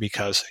wrong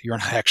because you're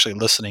not actually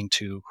listening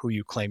to who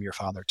you claim your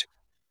father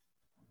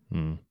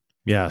to.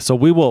 Yeah, so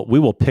we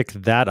will pick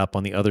that up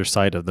on the other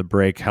side of the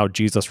break, how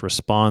Jesus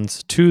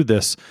responds to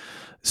this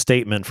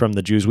statement from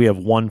the Jews. We have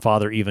one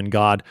Father, even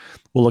God.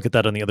 We'll look at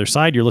that on the other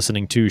side. You're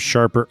listening to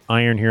Sharper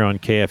Iron here on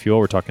KFUO.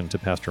 We're talking to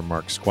Pastor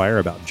Mark Squire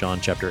about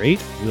John chapter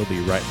 8. We'll be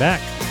right back.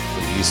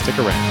 Please stick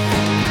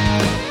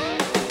around.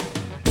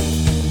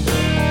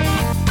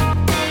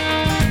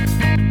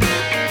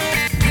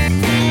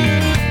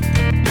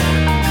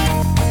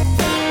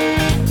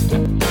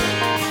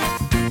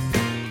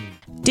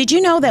 Did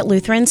you know that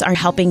Lutherans are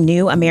helping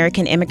new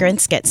American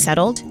immigrants get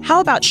settled? How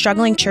about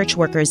struggling church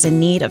workers in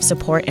need of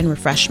support and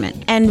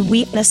refreshment? And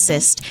we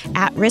assist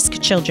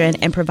at-risk children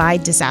and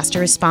provide disaster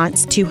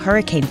response to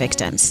hurricane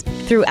victims.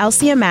 Through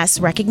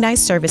LCMS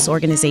recognized service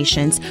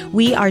organizations,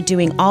 we are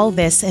doing all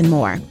this and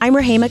more. I'm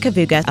Rahema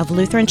Kavuga of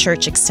Lutheran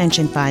Church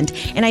Extension Fund,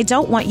 and I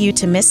don't want you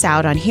to miss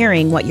out on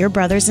hearing what your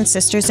brothers and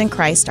sisters in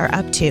Christ are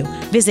up to.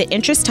 Visit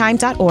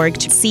interesttime.org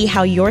to see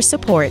how your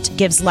support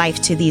gives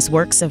life to these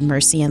works of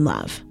mercy and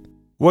love.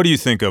 What do you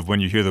think of when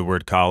you hear the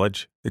word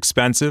college?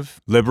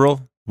 Expensive?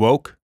 Liberal?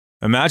 Woke?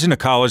 Imagine a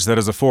college that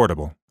is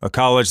affordable, a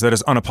college that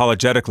is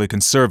unapologetically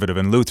conservative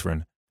and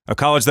Lutheran, a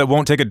college that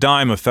won't take a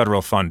dime of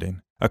federal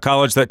funding, a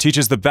college that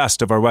teaches the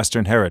best of our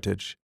Western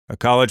heritage, a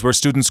college where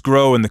students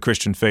grow in the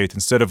Christian faith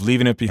instead of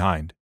leaving it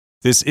behind.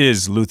 This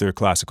is Luther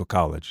Classical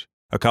College,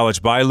 a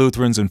college by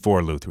Lutherans and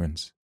for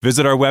Lutherans.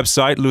 Visit our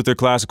website,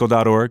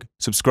 lutherclassical.org,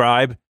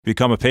 subscribe,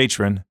 become a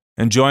patron,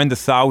 and join the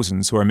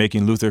thousands who are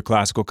making Luther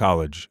Classical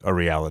College a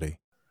reality.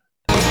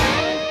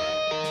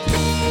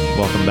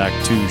 Welcome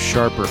back to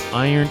Sharper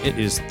Iron. It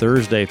is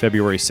Thursday,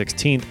 February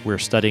 16th. We're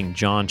studying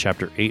John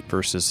chapter 8,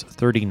 verses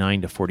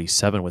 39 to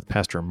 47 with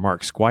Pastor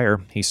Mark Squire.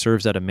 He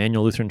serves at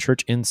Emmanuel Lutheran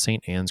Church in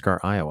St. Ansgar,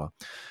 Iowa.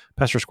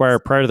 Pastor Squire,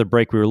 prior to the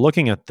break, we were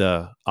looking at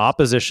the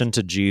opposition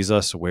to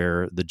Jesus,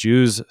 where the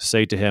Jews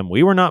say to him,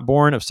 "We were not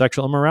born of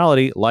sexual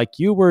immorality like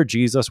you were,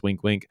 Jesus,"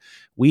 wink, wink.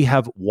 "We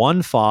have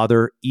one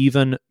Father,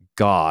 even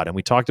God." And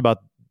we talked about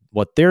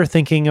what they're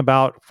thinking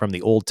about from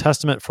the Old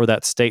Testament for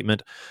that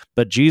statement,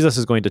 but Jesus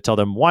is going to tell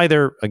them why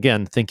they're,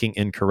 again, thinking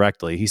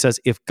incorrectly. He says,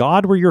 "If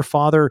God were your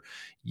father,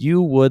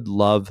 you would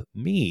love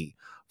me,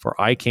 for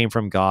I came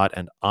from God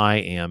and I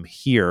am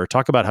here."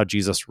 Talk about how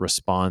Jesus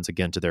responds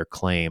again to their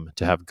claim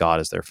to have God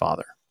as their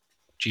father.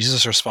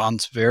 Jesus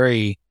responds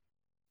very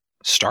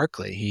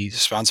starkly. He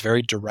responds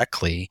very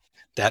directly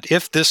that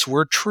if this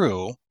were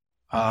true,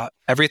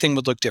 everything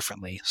would look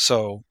differently.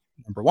 So,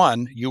 number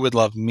one, you would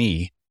love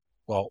me.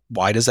 Well,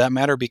 why does that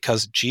matter?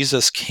 Because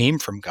Jesus came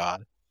from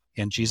God,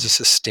 and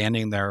Jesus is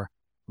standing there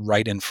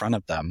right in front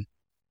of them.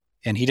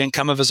 And he didn't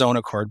come of his own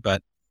accord,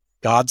 but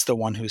God's the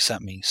one who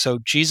sent me. So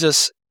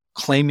Jesus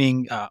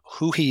claiming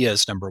who he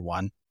is, number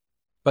one,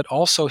 but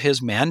also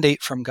his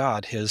mandate from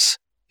God, his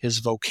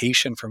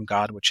vocation from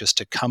God, which is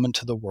to come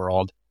into the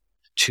world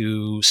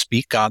to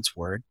speak God's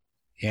word.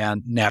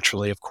 And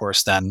naturally, of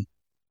course, then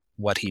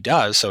what he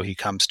does, so he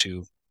comes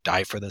to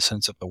die for the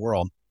sins of the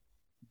world.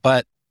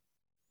 But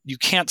you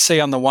can't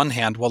say on the one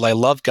hand, well, I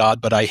love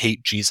God, but I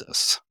hate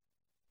Jesus.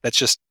 That's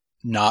just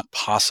not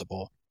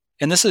possible.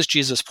 And this is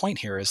Jesus' point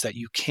here, is that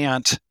you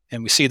can't,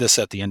 and we see this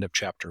at the end of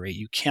chapter 8,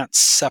 you can't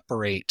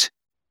separate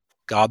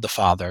God the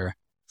Father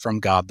from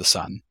God the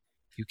Son.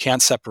 You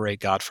can't separate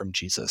God from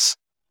Jesus.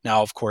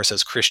 Now, of course,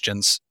 as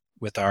Christians,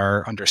 with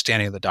our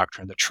understanding of the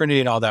doctrine of the Trinity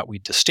and all that, we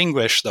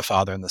distinguish the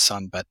Father and the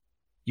Son, but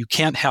you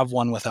can't have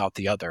one without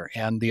the other.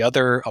 And the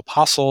other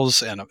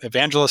apostles and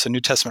evangelists and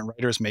New Testament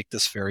writers make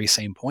this very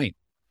same point.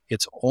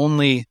 It's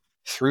only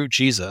through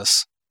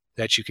Jesus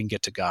that you can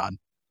get to God.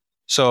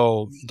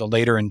 So the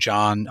later in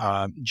John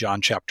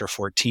chapter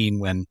 14,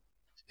 when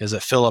is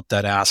it Philip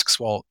that asks,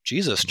 well,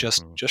 Jesus,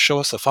 just show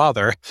us the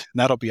Father, and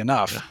that'll be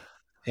enough.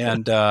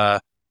 And,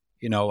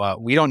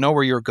 we don't know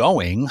where you're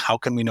going. How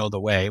can we know the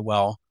way?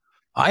 Well,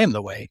 I am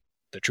the way,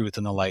 the truth,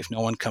 and the life.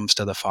 No one comes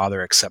to the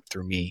Father except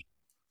through me.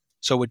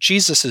 So what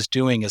Jesus is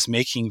doing is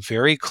making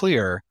very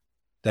clear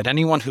that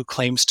anyone who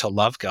claims to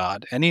love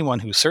God, anyone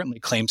who certainly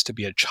claims to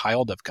be a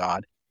child of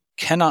God,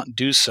 cannot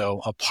do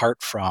so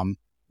apart from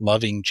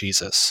loving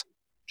Jesus.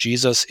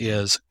 Jesus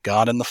is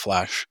God in the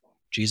flesh.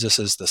 Jesus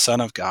is the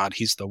Son of God.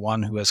 He's the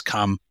one who has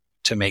come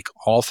to make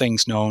all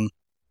things known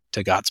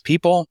to God's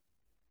people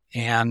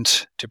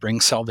and to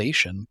bring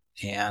salvation.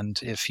 And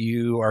if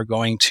you are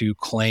going to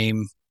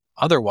claim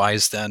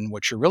otherwise, then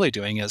what you're really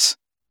doing is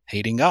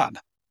hating God.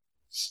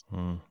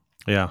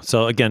 Yeah.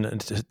 So again,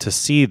 to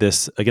see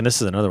this, again,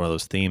 this is another one of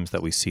those themes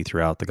that we see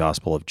throughout the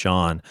Gospel of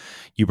John.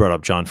 You brought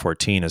up John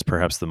 14 as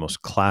perhaps the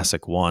most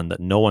classic one, that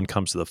no one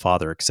comes to the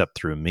Father except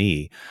through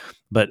me.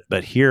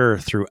 But here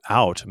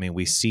throughout,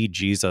 we see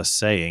Jesus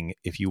saying,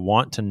 if you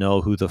want to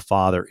know who the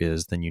Father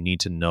is, then you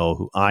need to know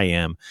who I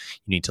am.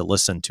 You need to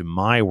listen to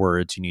my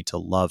words. You need to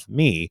love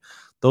me.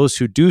 Those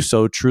who do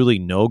so truly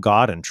know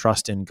God and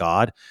trust in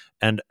God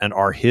and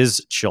are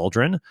his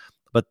children.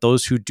 But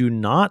those who do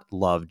not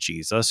love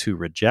Jesus, who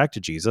reject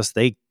Jesus,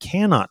 they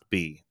cannot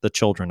be the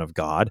children of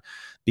God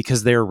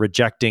because they're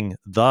rejecting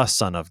the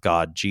Son of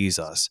God,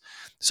 Jesus.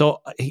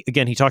 So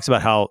again, he talks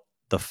about how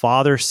the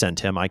Father sent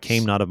him. I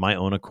came not of my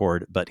own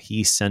accord, but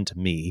he sent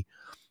me.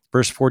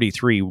 Verse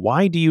 43,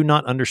 why do you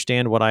not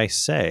understand what I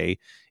say?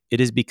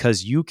 It is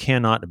because you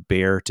cannot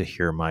bear to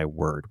hear my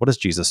word. What does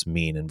Jesus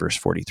mean in verse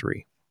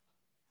 43?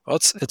 Well,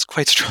 it's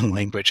quite strong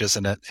language,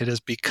 isn't it? It is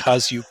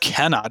because you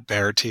cannot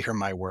bear to hear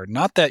my word.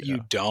 Not that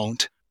you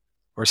don't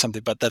or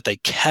something, but that they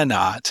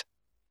cannot,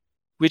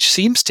 which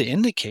seems to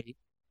indicate,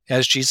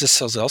 as Jesus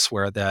says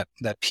elsewhere, that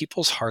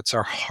people's hearts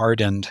are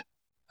hardened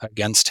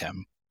against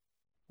him,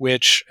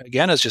 which,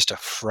 again, is just a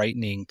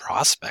frightening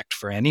prospect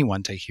for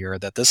anyone to hear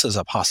that this is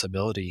a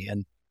possibility.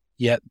 And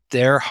yet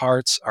their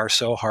hearts are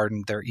so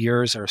hardened, their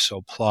ears are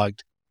so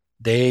plugged,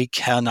 they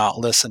cannot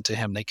listen to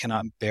him. They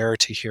cannot bear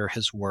to hear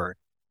his word,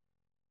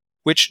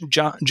 which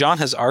John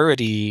has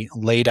already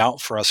laid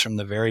out for us from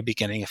the very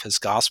beginning of his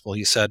gospel.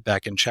 He said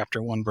back in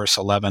chapter 1, verse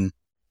 11,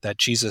 that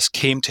Jesus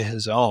came to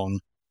his own,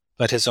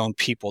 but his own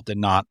people did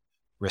not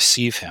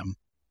receive him.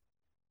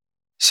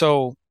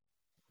 So,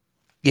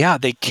 yeah,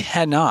 they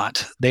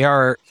cannot. They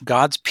are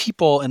God's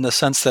people in the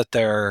sense that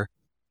they're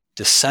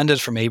descended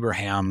from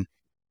Abraham.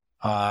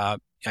 I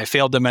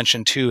failed to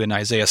mention, too, in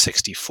Isaiah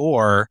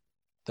 64,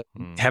 that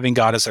having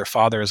God as their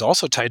father is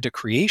also tied to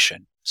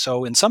creation.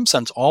 So in some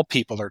sense, all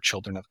people are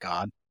children of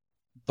God.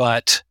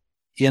 But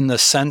in the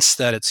sense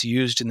that it's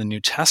used in the New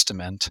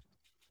Testament,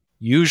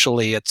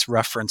 usually it's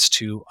reference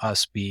to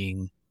us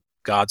being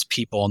God's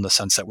people in the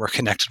sense that we're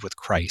connected with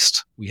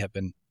Christ. We have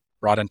been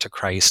brought into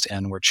Christ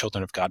and we're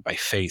children of God by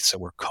faith, so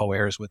we're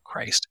co-heirs with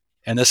Christ.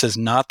 And this is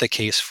not the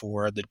case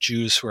for the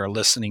Jews who are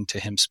listening to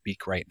him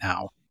speak right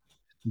now.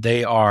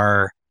 They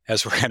are,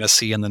 as we're going to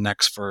see in the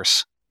next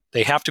verse,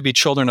 they have to be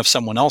children of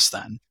someone else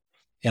then.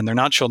 And they're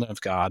not children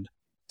of God.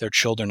 They're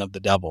children of the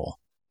devil.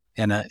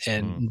 And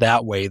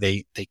that way,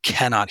 they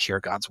cannot hear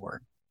God's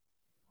word.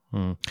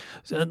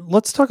 So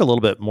let's talk a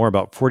little bit more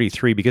about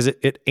 43, because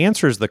it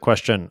answers the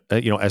question,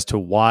 as to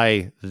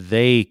why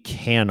they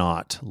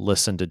cannot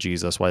listen to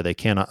Jesus, why they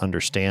cannot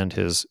understand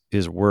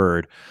his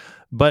word.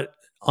 But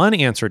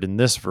unanswered in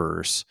this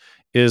verse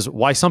is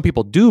why some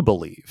people do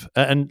believe.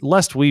 And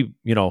lest we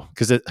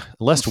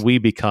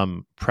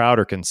become proud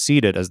or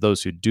conceited as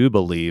those who do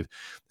believe,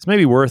 it's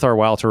maybe worth our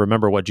while to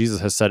remember what Jesus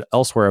has said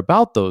elsewhere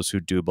about those who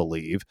do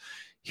believe.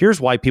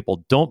 Here's why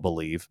people don't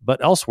believe,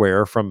 but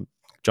elsewhere from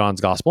John's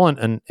gospel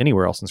and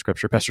anywhere else in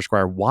Scripture, Pastor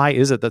Squire, why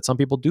is it that some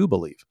people do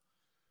believe?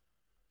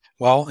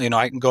 Well,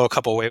 I can go a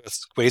couple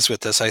ways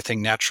with this. I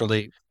think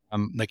naturally,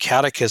 the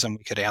Catechism,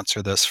 we could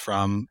answer this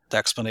from the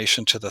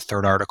explanation to the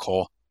third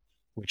article,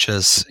 which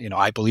is,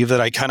 I believe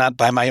that I cannot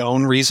by my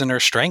own reason or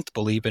strength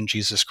believe in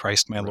Jesus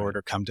Christ, my Lord,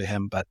 or come to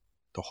him, but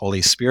the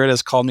Holy Spirit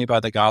has called me by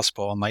the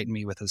gospel, enlightened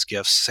me with his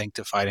gifts,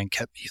 sanctified and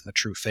kept me in the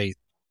true faith.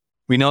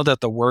 We know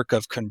that the work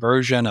of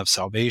conversion, of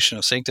salvation,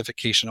 of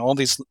sanctification, all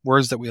these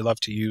words that we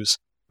love to use,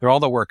 they're all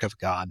the work of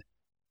God.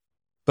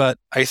 But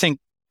I think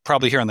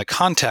probably here in the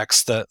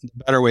context, the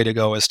better way to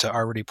go is to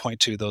already point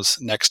to those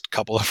next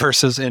couple of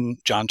verses in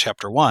John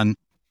chapter 1,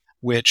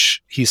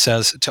 which he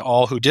says, to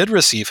all who did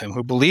receive him,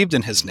 who believed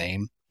in his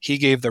name, he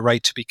gave the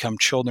right to become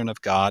children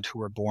of God, who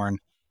were born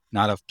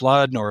not of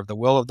blood, nor of the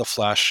will of the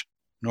flesh,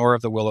 nor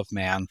of the will of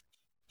man,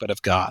 but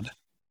of God.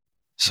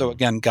 So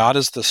again, God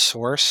is the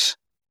source,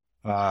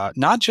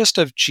 not just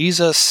of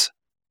Jesus'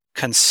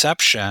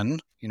 conception,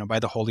 by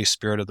the Holy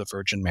Spirit of the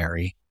Virgin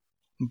Mary.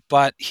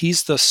 But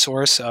he's the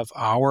source of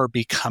our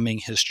becoming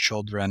his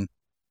children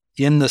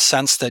in the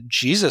sense that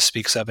Jesus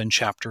speaks of in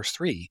chapter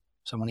 3.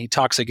 So when he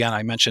talks again,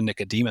 I mentioned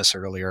Nicodemus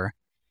earlier,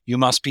 you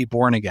must be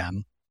born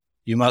again.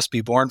 You must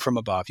be born from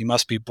above. You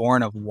must be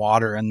born of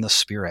water and the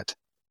Spirit.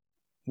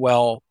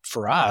 Well,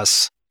 for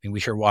us, we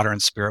hear water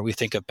and Spirit, we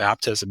think of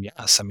baptism.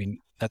 Yes,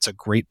 that's a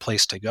great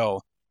place to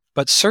go.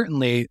 But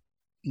certainly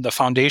the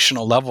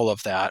foundational level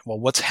of that, well,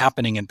 what's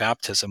happening in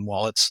baptism?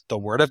 Well, it's the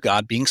Word of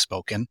God being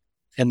spoken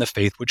and the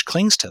faith which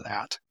clings to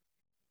that.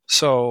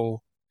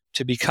 So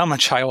to become a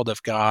child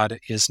of God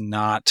is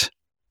not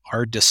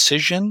our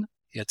decision.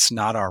 It's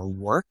not our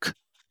work.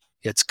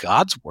 It's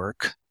God's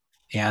work.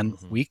 And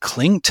we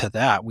cling to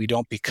that. We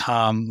don't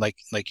become,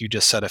 like you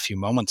just said a few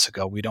moments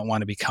ago, we don't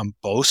want to become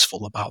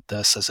boastful about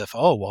this as if,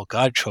 oh, well,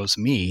 God chose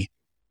me.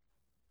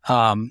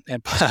 And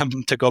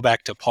to go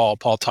back to Paul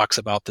talks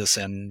about this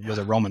in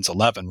Romans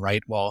 11,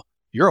 right? Well,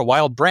 you're a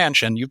wild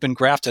branch and you've been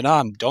grafted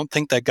on. Don't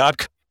think that God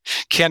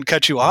can't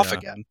cut you off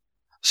again.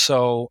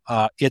 So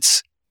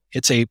it's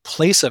a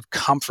place of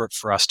comfort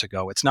for us to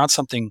go. It's not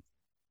something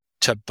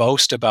to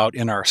boast about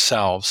in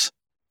ourselves.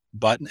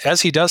 But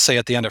as he does say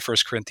at the end of 1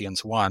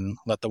 Corinthians 1,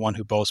 let the one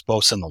who boasts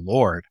boast in the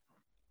Lord.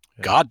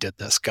 Yeah. God did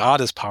this. God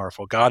is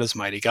powerful. God is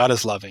mighty. God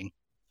is loving.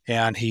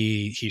 And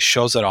he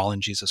shows it all in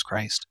Jesus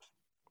Christ.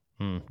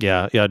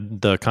 Yeah.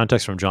 The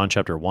context from John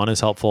chapter 1 is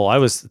helpful. I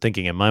was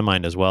thinking in my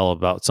mind as well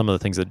about some of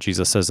the things that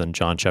Jesus says in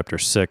John chapter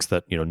 6,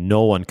 that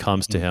no one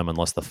comes to him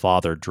unless the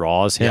Father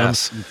draws him.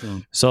 Yes. Mm-hmm.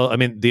 So,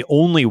 the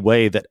only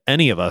way that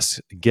any of us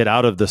get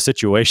out of the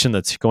situation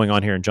that's going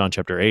on here in John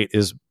chapter 8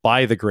 is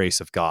by the grace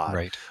of God,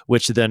 right?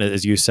 Which then,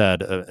 as you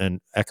said,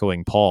 and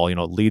echoing Paul,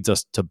 leads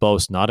us to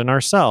boast not in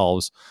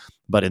ourselves,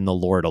 but in the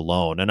Lord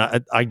alone. And I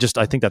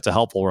think that's a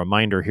helpful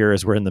reminder here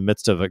as we're in the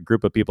midst of a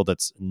group of people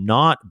that's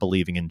not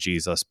believing in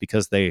Jesus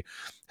because they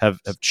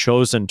have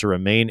chosen to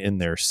remain in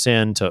their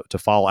sin, to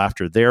follow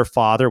after their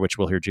father, which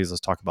we'll hear Jesus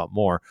talk about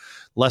more,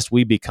 lest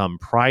we become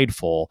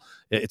prideful.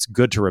 It's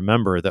good to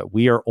remember that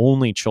we are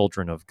only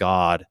children of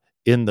God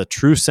in the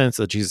true sense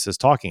that Jesus is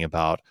talking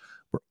about.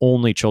 We're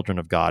only children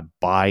of God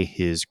by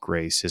his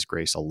grace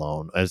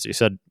alone. As you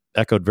said,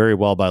 echoed very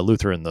well by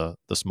Luther in the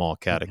Small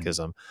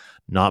Catechism,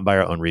 not by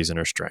our own reason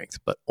or strength,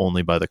 but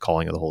only by the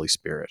calling of the Holy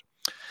Spirit.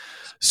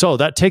 So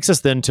that takes us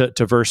then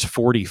to verse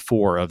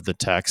 44 of the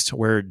text,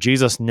 where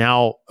Jesus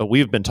now,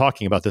 we've been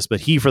talking about this,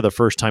 but he for the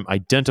first time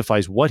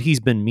identifies what he's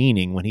been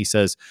meaning when he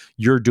says,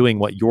 you're doing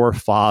what your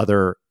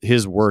father,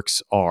 his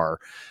works are.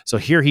 So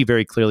here he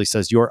very clearly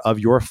says, you're of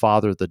your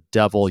father, the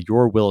devil.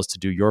 Your will is to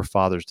do your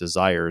father's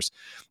desires.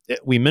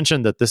 We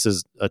mentioned that this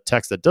is a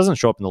text that doesn't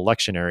show up in the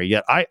lectionary,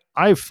 yet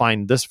I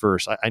find this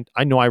verse,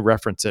 I know I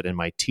reference it in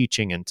my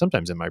teaching and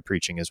sometimes in my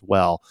preaching as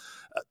well.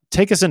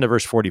 Take us into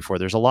verse 44.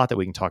 There's a lot that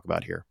we can talk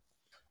about here.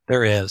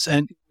 There is.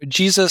 And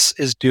Jesus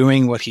is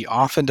doing what he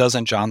often does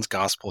in John's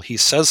gospel. He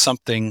says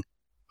something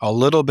a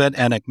little bit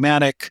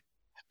enigmatic.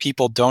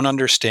 People don't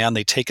understand.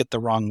 They take it the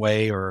wrong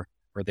way or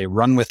they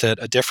run with it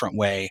a different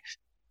way.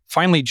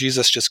 Finally,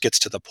 Jesus just gets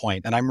to the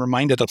point. And I'm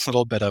reminded a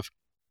little bit of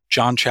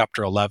John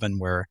chapter 11,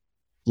 where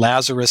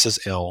Lazarus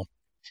is ill.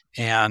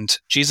 And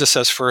Jesus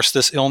says first,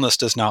 this illness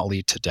does not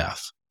lead to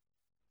death.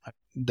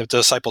 The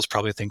disciples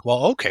probably think,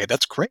 well, okay,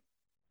 that's great.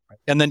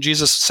 And then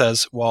Jesus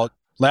says, well,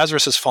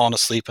 Lazarus has fallen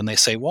asleep, and they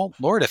say, well,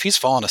 Lord, if he's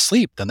fallen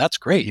asleep, then that's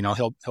great.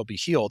 He'll be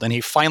healed. And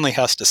he finally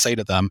has to say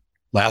to them,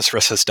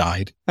 Lazarus has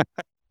died.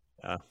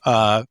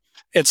 And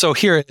so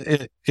here,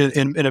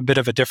 in a bit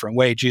of a different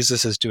way,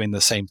 Jesus is doing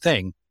the same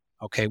thing.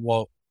 Okay,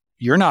 well,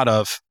 you're not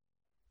of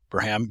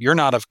Abraham. You're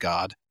not of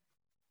God.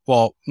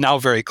 Well, now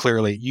very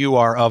clearly, you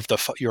are of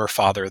your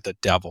father, the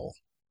devil.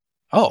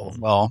 Oh,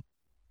 well,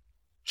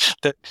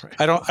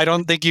 I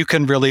don't think you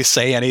can really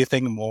say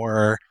anything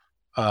more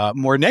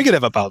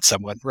negative about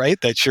someone, right?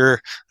 That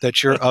you're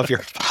of your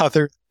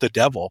father, the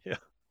devil. Yeah.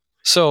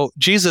 So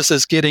Jesus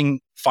is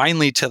getting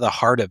finally to the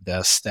heart of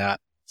this, that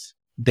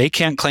they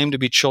can't claim to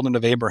be children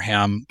of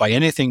Abraham by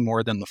anything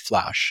more than the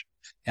flesh.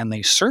 And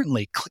they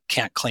certainly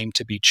can't claim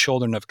to be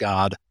children of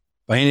God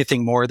by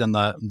anything more than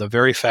the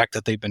very fact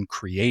that they've been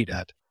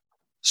created.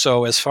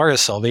 So as far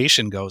as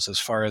salvation goes, as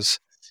far as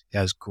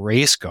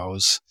grace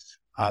goes,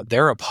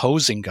 they're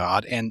opposing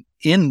God. And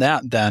in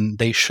that, then,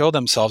 they show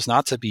themselves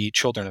not to be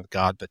children of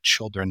God, but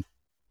children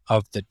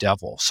of the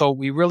devil. So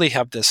we really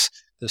have this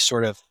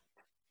sort of,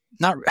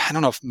 I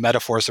don't know if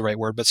metaphor is the right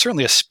word, but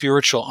certainly a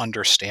spiritual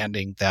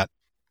understanding that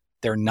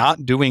they're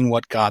not doing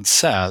what God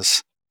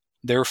says.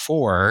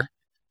 Therefore,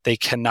 they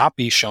cannot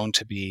be shown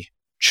to be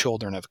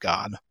children of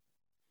God.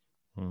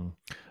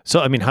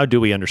 So, how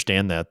do we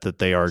understand that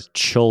they are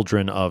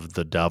children of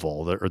the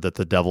devil, or that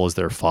the devil is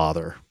their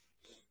father?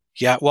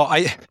 Yeah, well,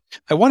 I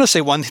want to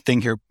say one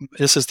thing here.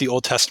 This is the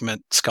Old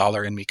Testament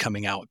scholar in me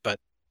coming out, but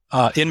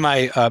in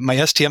my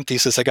STM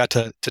thesis, I got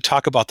to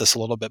talk about this a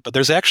little bit. But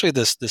there's actually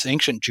this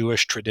ancient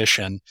Jewish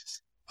tradition,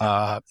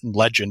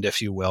 legend,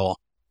 if you will,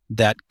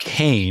 that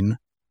Cain,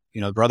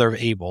 the brother of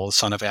Abel, the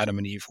son of Adam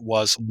and Eve,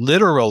 was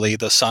literally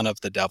the son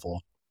of the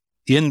devil,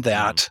 in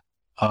that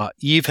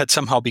Eve had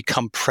somehow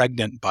become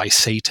pregnant by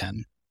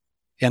Satan.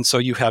 And so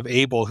you have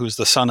Abel, who's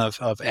the son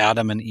of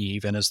Adam and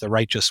Eve and is the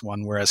righteous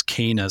one, whereas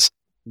Cain is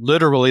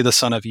literally the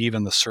son of Eve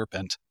and the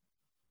serpent.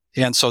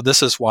 And so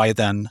this is why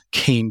then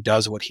Cain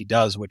does what he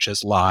does, which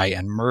is lie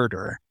and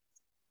murder.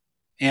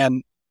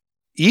 And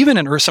even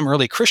in some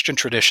early Christian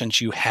traditions,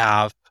 you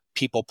have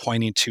people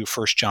pointing to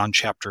 1 John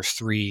chapter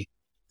 3,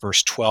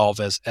 verse 12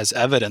 as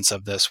evidence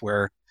of this,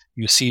 where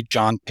you see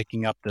John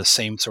picking up the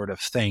same sort of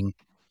thing.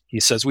 He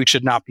says, we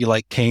should not be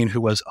like Cain,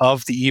 who was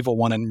of the evil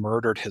one and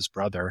murdered his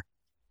brother.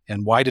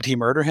 And why did he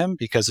murder him?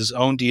 Because his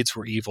own deeds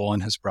were evil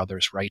and his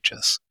brother's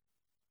righteous.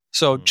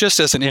 So just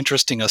as an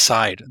interesting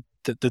aside,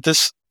 that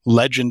this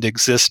legend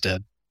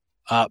existed.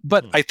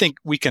 But I think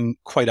we can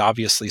quite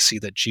obviously see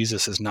that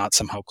Jesus is not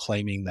somehow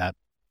claiming that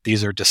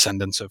these are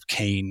descendants of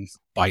Cain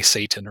by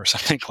Satan or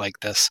something like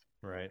this.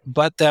 Right.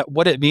 But that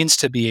what it means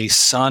to be a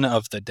son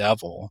of the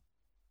devil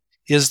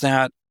is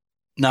that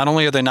not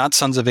only are they not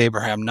sons of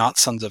Abraham, not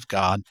sons of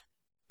God,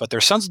 but they're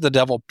sons of the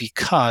devil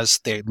because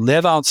they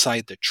live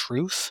outside the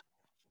truth,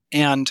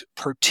 and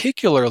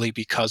particularly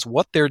because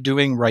what they're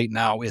doing right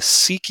now is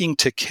seeking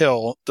to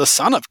kill the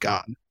Son of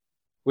God,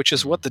 which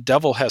is what the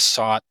devil has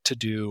sought to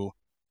do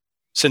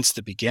since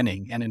the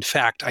beginning. And in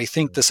fact, I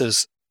think this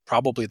is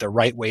probably the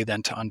right way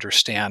then to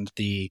understand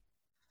the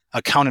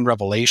account in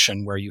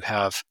Revelation where you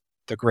have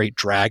the great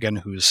dragon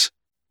who's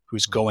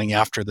going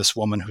after this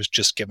woman who's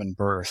just given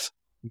birth.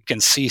 You can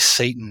see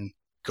Satan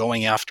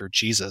going after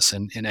Jesus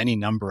in any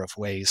number of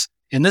ways.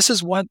 And this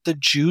is what the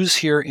Jews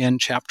here in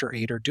chapter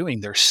 8 are doing.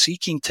 They're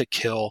seeking to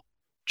kill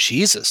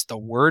Jesus, the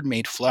Word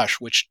made flesh,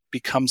 which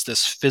becomes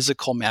this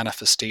physical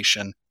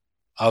manifestation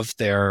of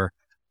their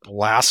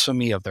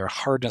blasphemy, of their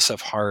hardness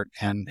of heart,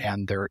 and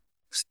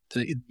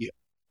the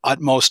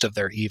utmost of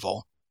their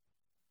evil.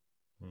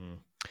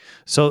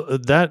 So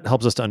that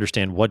helps us to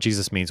understand what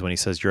Jesus means when he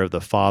says, you're of the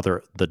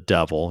father, the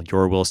devil,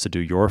 your will is to do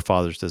your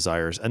father's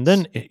desires. And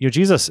then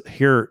Jesus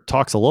here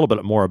talks a little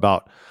bit more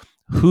about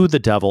who the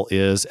devil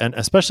is, and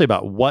especially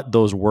about what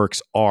those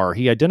works are.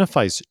 He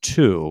identifies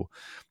two,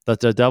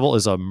 that the devil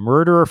is a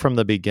murderer from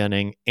the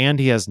beginning, and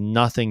he has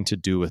nothing to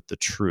do with the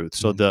truth.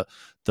 So the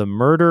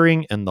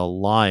murdering and the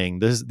lying,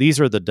 these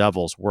are the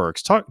devil's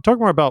works. Talk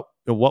more about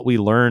what we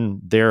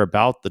learn there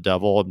about the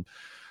devil. And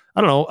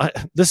I don't know,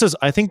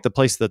 I think the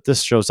place that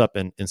this shows up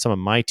in some of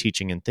my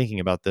teaching and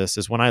thinking about this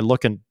is when I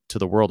look into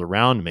the world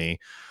around me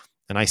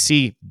and I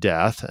see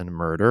death and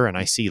murder and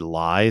I see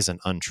lies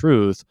and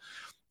untruth,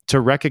 to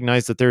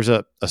recognize that there's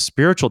a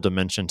spiritual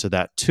dimension to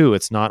that too.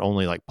 It's not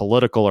only like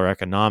political or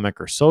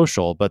economic or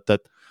social, but that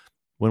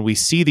when we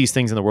see these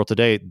things in the world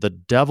today, the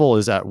devil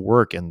is at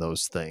work in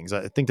those things.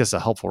 I think that's a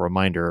helpful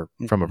reminder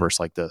from a verse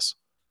like this.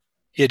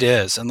 It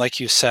is. And like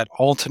you said,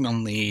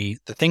 ultimately,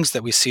 the things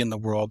that we see in the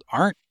world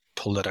aren't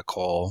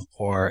political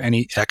or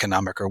any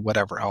economic or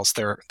whatever else.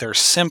 They're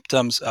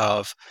symptoms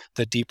of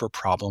the deeper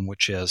problem,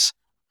 which is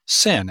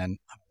sin. And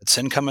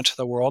sin come into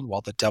the world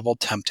while the devil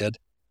tempted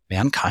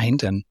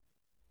mankind, and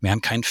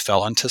mankind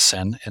fell into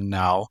sin, and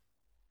now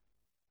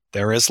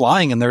there is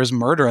lying and there is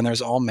murder and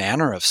there's all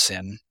manner of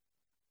sin.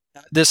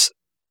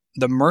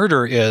 The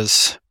murder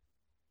is,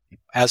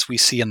 as we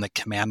see in the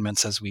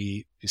commandments, as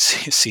we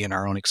see in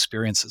our own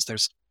experiences,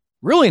 there's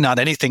really not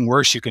anything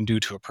worse you can do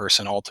to a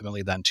person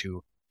ultimately than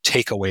to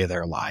take away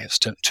their lives,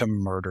 to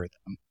murder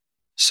them.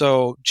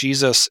 So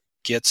Jesus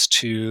gets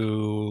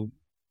to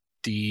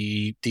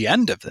the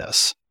end of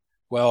this.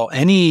 Well,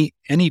 any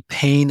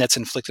pain that's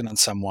inflicted on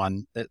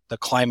someone, the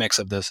climax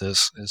of this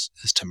is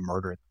to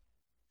murder them.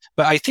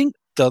 But I think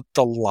the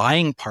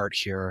lying part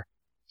here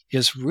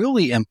is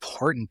really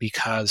important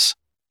because,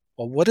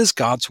 well, what is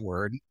God's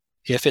word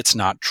if it's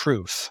not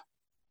truth?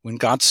 When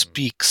God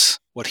speaks,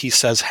 what he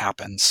says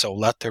happens. So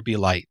let there be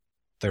light,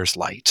 there's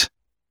light.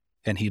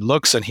 And he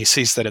looks and he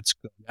sees that it's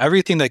good.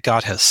 Everything that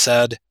God has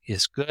said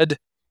is good.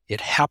 It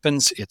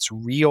happens. It's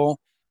real,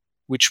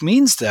 which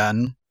means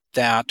then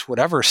that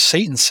whatever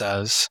Satan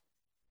says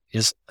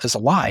is a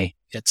lie.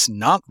 It's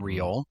not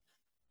real.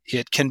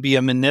 It can be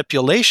a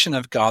manipulation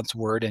of God's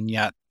word, and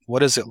yet what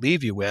does it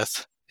leave you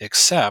with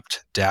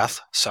except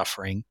death,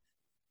 suffering?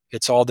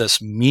 It's all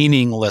this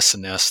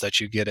meaninglessness that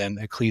you get in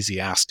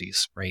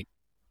Ecclesiastes, right?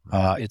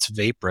 It's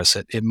vaporous.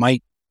 It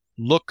might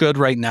look good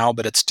right now,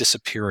 but it's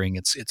disappearing.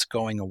 It's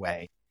going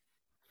away.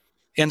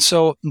 And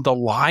so the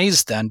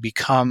lies then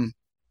become,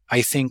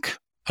 I think,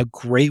 a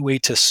great way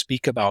to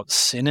speak about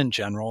sin in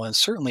general, and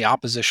certainly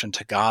opposition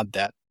to God,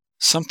 that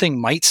something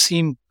might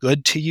seem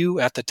good to you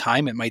at the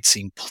time. It might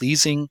seem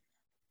pleasing.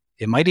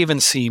 It might even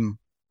seem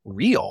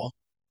real,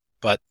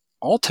 but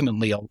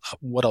ultimately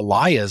what a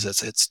lie is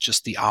it's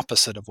just the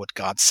opposite of what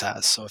God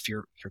says. So if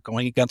you're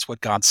going against what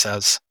God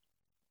says,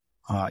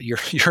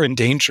 you're in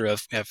danger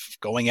of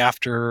going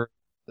after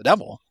the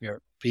devil.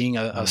 You're being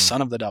a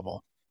son of the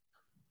devil.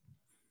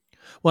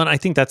 Well, and I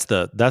think that's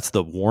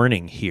the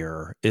warning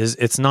here. Is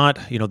it's not,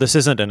 this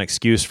isn't an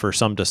excuse for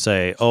some to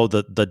say, oh,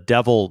 the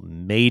devil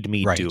made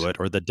me do it,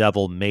 or the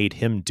devil made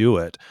him do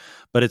it.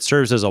 But it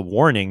serves as a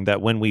warning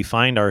that when we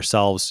find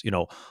ourselves,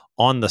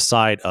 on the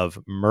side of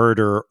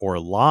murder or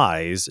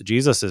lies,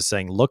 Jesus is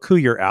saying, look who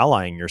you're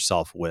allying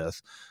yourself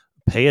with.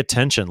 Pay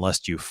attention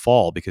lest you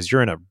fall, because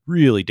you're in a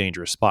really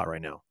dangerous spot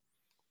right now.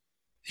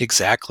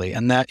 Exactly.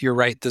 And that you're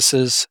right. This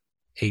is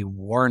a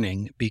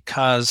warning,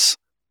 because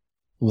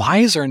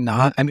lies are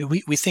not, I mean,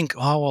 we think,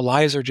 oh, well,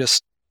 lies are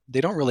just,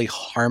 they don't really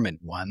harm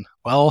anyone.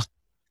 Well,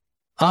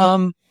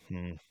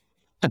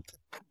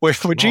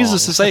 what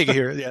Jesus is saying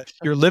here, yeah,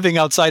 you're living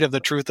outside of the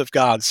truth of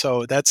God.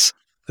 So that's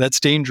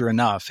danger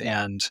enough.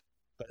 And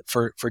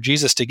for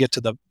Jesus to get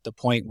to the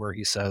point where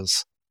he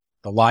says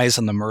the lies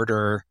and the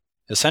murder,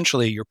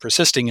 essentially you're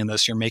persisting in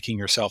this, you're making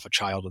yourself a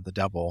child of the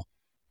devil.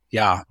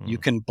 Yeah, you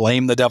can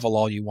blame the devil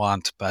all you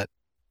want, but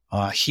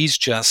he's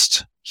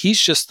just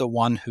the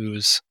one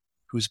who's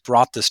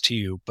brought this to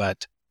you.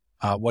 But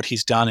what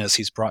he's done is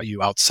he's brought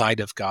you outside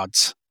of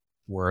God's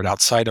word,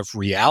 outside of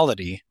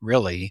reality,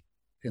 really,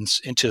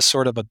 into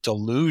sort of a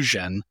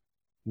delusion,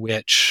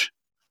 which,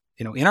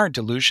 in our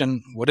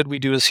delusion, what did we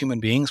do as human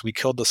beings? We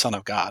killed the Son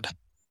of God.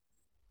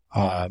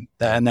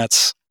 And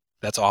that's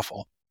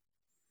awful.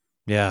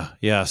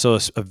 Yeah. So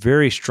a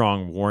very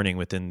strong warning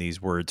within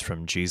these words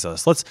from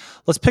Jesus. Let's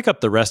pick up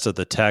the rest of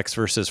the text,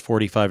 verses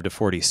 45 to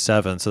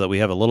 47, so that we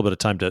have a little bit of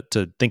time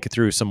to think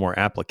through some more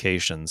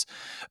applications.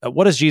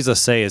 What does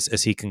Jesus say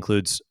as he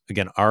concludes,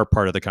 again, our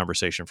part of the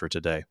conversation for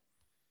today?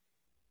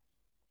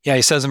 Yeah,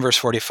 he says in verse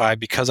 45,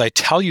 because I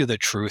tell you the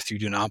truth, you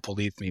do not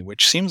believe me,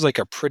 which seems like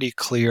a pretty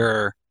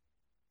clear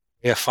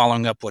way of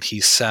following up what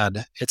he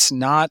said. It's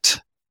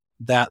not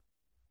that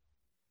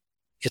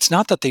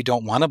they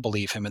don't want to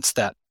believe him. It's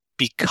that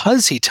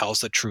because he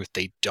tells the truth,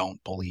 they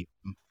don't believe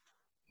him,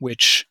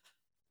 which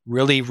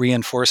really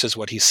reinforces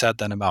what he said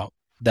then about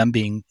them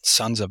being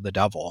sons of the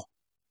devil,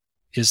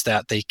 is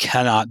that they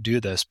cannot do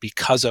this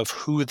because of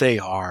who they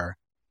are,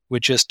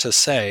 which is to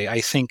say,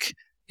 I think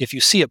if you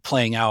see it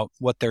playing out,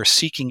 what they're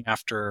seeking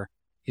after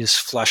is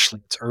fleshly,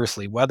 it's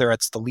earthly, whether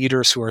it's the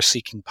leaders who are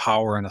seeking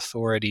power and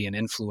authority and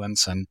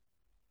influence and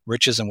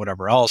riches and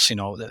whatever else. In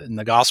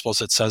the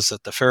Gospels, it says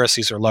that the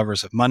Pharisees are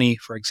lovers of money,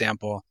 for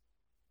example,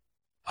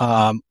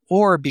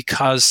 or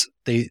because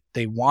they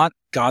want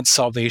God's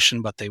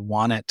salvation, but they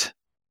want it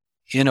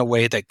in a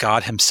way that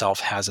God himself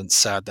hasn't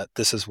said that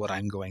this is what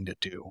I'm going to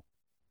do.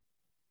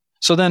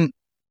 So then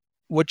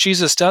what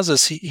Jesus does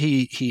is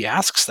he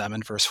asks them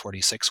in verse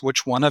 46,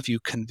 which one of you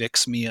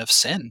convicts me of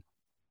sin?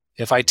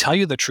 If I tell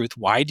you the truth,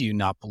 why do you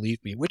not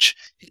believe me? Which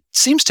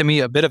seems to me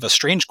a bit of a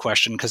strange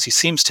question, because he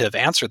seems to have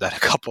answered that a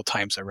couple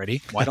times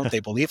already. Why don't they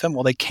believe him?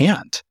 Well, they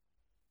can't.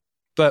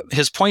 But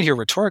his point here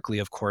rhetorically,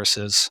 of course,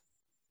 is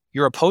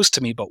you're opposed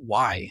to me, but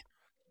why?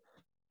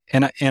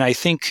 And I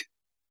think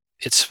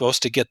it's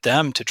supposed to get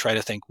them to try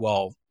to think,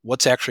 well,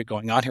 what's actually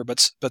going on here?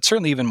 But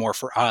certainly even more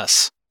for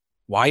us.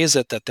 Why is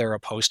it that they're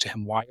opposed to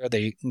him? Why are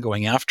they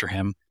going after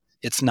him?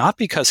 It's not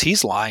because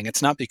he's lying.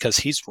 It's not because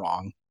he's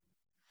wrong,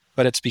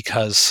 but it's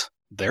because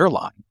they're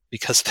lying,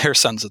 because they're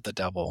sons of the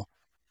devil.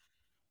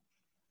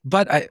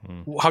 But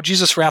how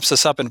Jesus wraps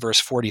this up in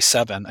verse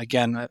 47,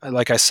 again,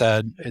 like I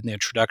said in the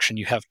introduction,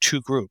 you have two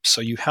groups.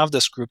 So you have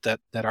this group that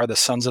are the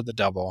sons of the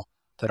devil,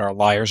 that are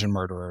liars and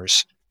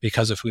murderers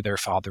because of who their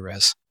father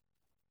is.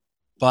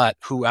 But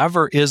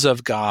whoever is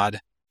of God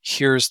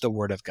hears the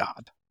word of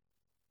God.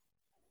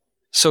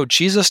 So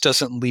Jesus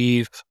doesn't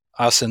leave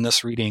us in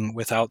this reading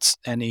without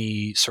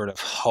any sort of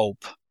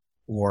hope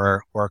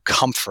or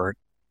comfort.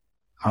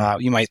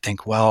 You might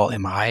think, well,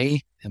 am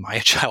I a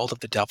child of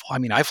the devil? I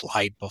mean, I've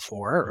lied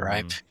before, or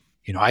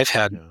I've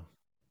had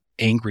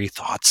angry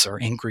thoughts or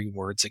angry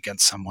words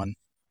against someone.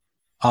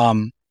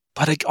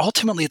 But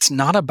ultimately, it's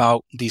not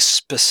about these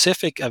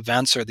specific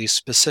events or these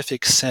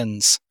specific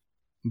sins,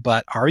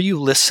 but are you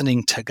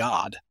listening to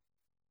God?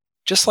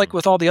 Just like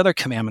with all the other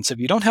commandments, if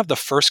you don't have the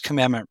first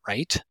commandment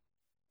right,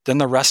 then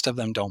the rest of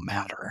them don't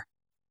matter.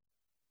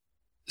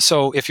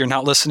 So if you're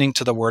not listening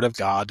to the word of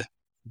God,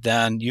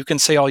 then you can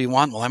say all you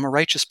want, well, I'm a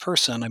righteous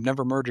person, I've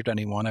never murdered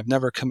anyone, I've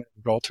never committed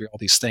adultery, all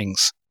these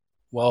things.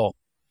 Well,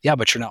 yeah,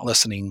 but you're not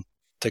listening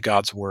to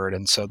God's word.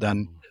 And so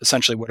then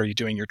essentially what are you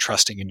doing? You're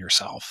trusting in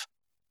yourself.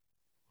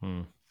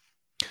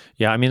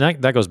 Yeah, I mean,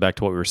 that goes back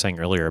to what we were saying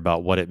earlier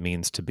about what it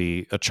means to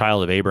be a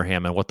child of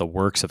Abraham and what the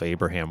works of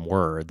Abraham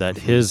were, that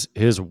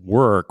his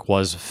work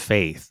was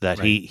faith, that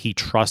he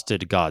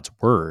trusted God's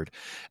word.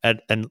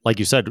 And like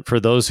you said, for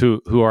those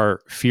who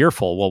are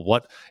fearful, well,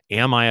 what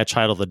am I, a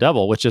child of the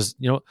devil? Which is,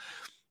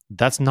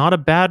 that's not a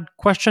bad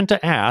question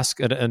to ask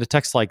in a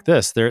text like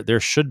this. There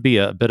should be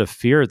a bit of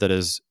fear that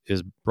is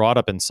brought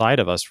up inside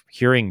of us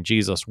hearing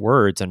Jesus'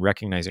 words and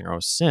recognizing our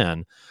own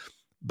sin.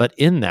 But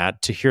in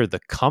that, to hear the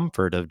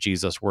comfort of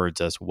Jesus'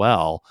 words as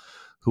well,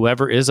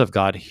 whoever is of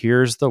God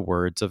hears the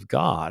words of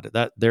God.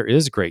 That there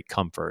is great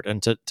comfort.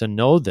 And to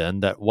know then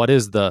that what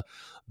is the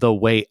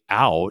way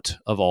out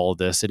of all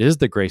this, it is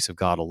the grace of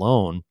God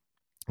alone,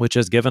 which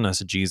has given us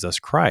Jesus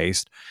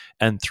Christ.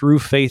 And through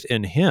faith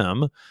in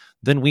him,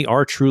 then we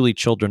are truly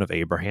children of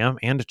Abraham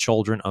and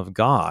children of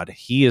God.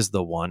 He is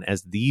the one,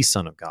 as the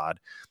Son of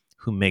God,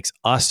 who makes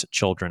us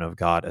children of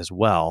God as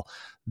well.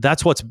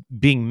 That's what's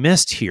being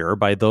missed here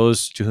by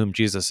those to whom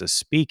Jesus is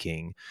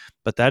speaking.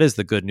 But that is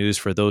the good news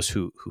for those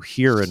who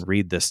hear and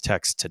read this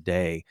text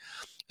today.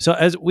 So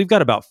as we've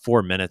got about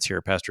 4 minutes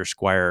here, Pastor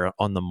Squire,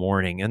 on the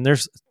morning, and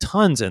there's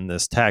tons in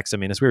this text. I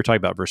mean, as we were talking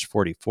about verse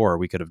 44,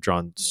 we could have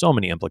drawn so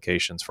many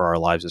implications for our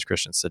lives as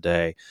Christians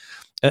today.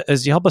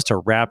 As you help us to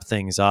wrap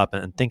things up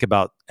and think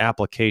about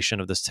application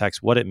of this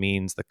text, what it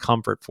means, the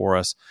comfort for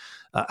us,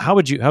 how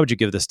would you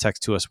give this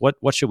text to us?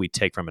 What should we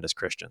take from it as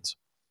Christians?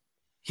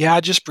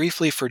 Yeah, just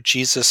briefly for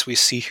Jesus, we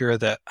see here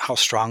that how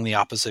strong the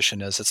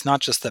opposition is. It's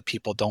not just that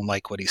people don't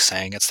like what he's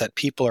saying, it's that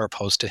people are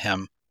opposed to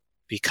him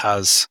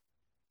because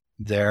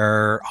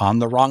they're on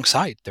the wrong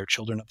side. They're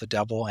children of the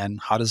devil.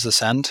 And how does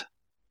this end?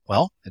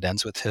 Well, it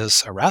ends with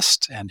his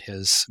arrest and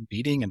his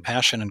beating and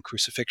passion and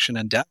crucifixion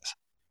and death.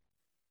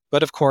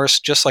 But of course,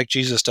 just like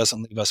Jesus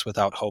doesn't leave us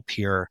without hope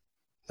here,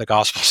 the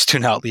Gospels do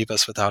not leave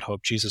us without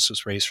hope. Jesus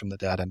was raised from the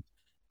dead, and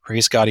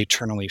praise God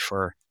eternally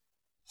for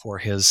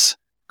his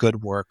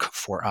good work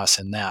for us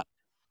in that.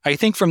 I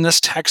think from this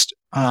text,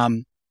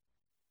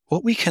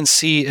 what we can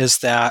see is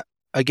that,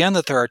 again,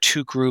 that there are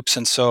two groups.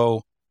 And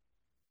so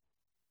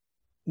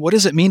what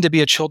does it mean to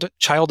be a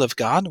child of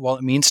God? Well,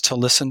 it means to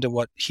listen to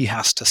what he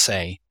has to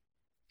say.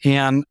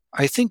 And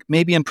I think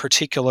maybe in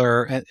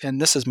particular, and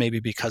this is maybe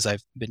because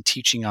I've been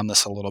teaching on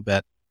this a little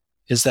bit,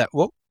 is that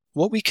what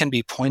we can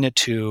be pointed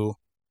to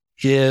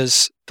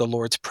is the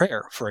Lord's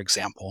Prayer, for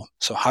example.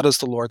 So how does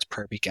the Lord's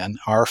Prayer begin?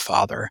 Our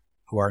Father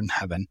who art in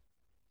heaven.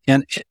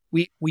 And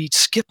we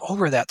skip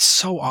over that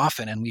so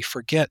often, and we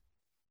forget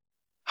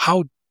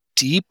how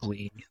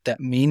deeply that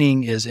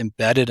meaning is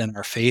embedded in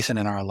our faith and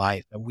in our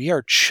life. That we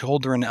are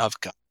children of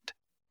God.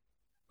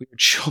 We are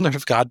children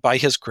of God by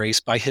his grace,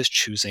 by his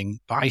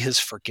choosing, by his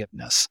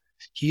forgiveness.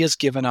 He has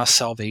given us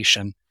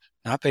salvation,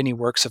 not by any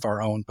works of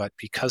our own, but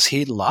because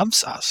he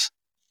loves us.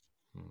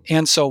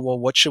 And so, well,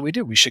 what should we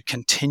do? We should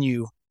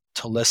continue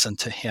to listen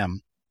to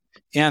him.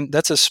 And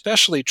that's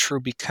especially true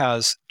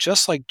because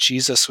just like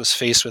Jesus was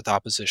faced with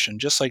opposition,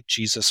 just like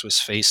Jesus was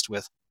faced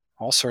with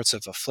all sorts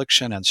of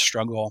affliction and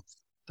struggle,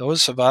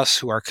 those of us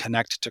who are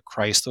connected to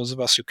Christ, those of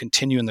us who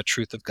continue in the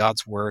truth of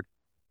God's word,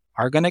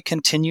 are going to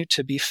continue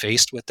to be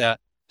faced with that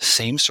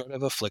same sort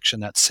of affliction,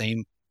 that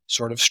same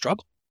sort of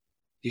struggle.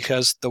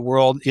 Because the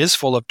world is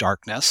full of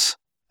darkness.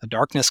 The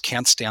darkness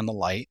can't stand the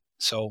light.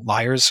 So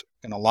liars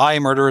are going to lie,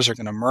 murderers are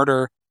going to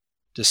murder,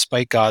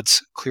 despite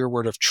God's clear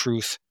word of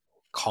truth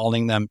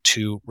calling them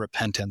to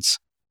repentance.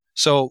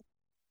 So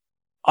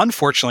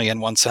unfortunately, in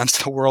one sense,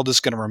 the world is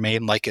going to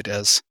remain like it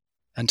is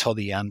until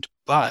the end.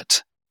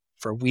 But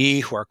for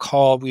we who are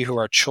called, we who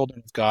are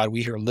children of God,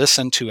 we who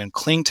listen to and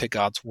cling to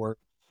God's word,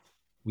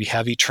 we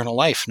have eternal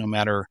life no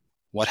matter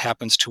what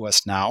happens to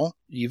us now.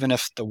 Even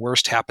if the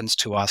worst happens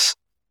to us,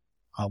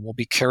 we'll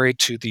be carried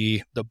to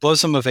the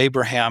bosom of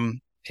Abraham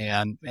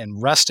and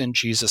rest in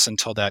Jesus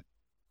until that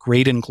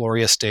great and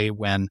glorious day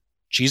when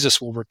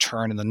Jesus will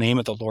return and the name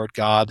of the Lord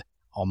God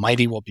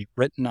Almighty will be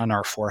written on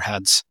our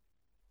foreheads.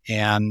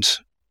 And,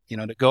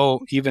 to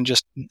go even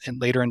just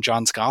later in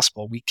John's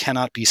gospel, we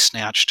cannot be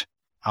snatched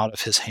out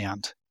of his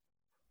hand.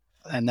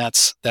 And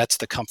that's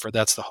the comfort,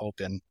 that's the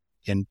hope in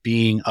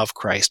being of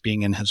Christ,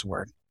 being in his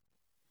word.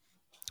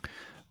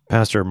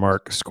 Pastor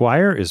Mark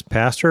Squire is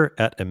pastor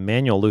at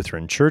Emmanuel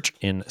Lutheran Church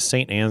in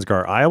St.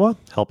 Ansgar, Iowa,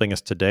 helping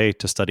us today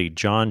to study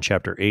John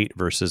chapter 8,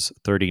 verses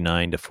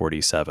 39 to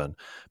 47.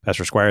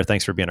 Pastor Squire,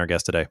 thanks for being our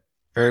guest today.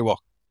 Very well.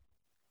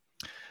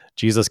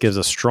 Jesus gives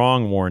a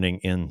strong warning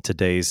in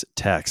today's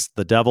text.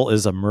 The devil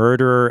is a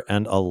murderer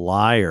and a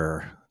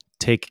liar.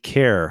 Take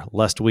care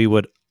lest we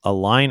would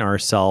align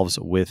ourselves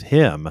with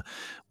him.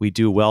 We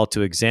do well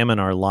to examine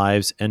our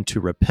lives and to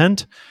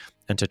repent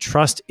and to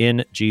trust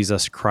in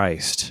Jesus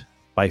Christ.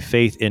 By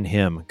faith in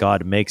him,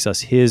 God makes us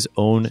his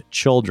own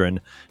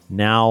children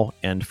now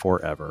and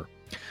forever.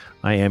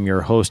 I am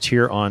your host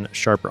here on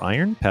Sharper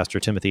Iron, Pastor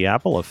Timothy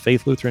Apple of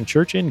Faith Lutheran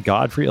Church in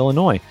Godfrey,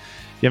 Illinois. If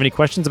you have any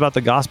questions about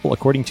the gospel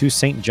according to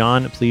St.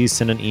 John, please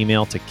send an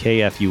email to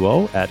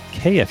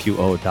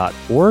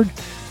kfuo@kfuo.org.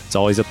 It's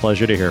always a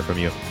pleasure to hear from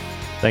you.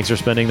 Thanks for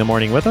spending the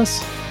morning with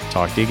us.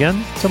 Talk to you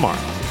again tomorrow.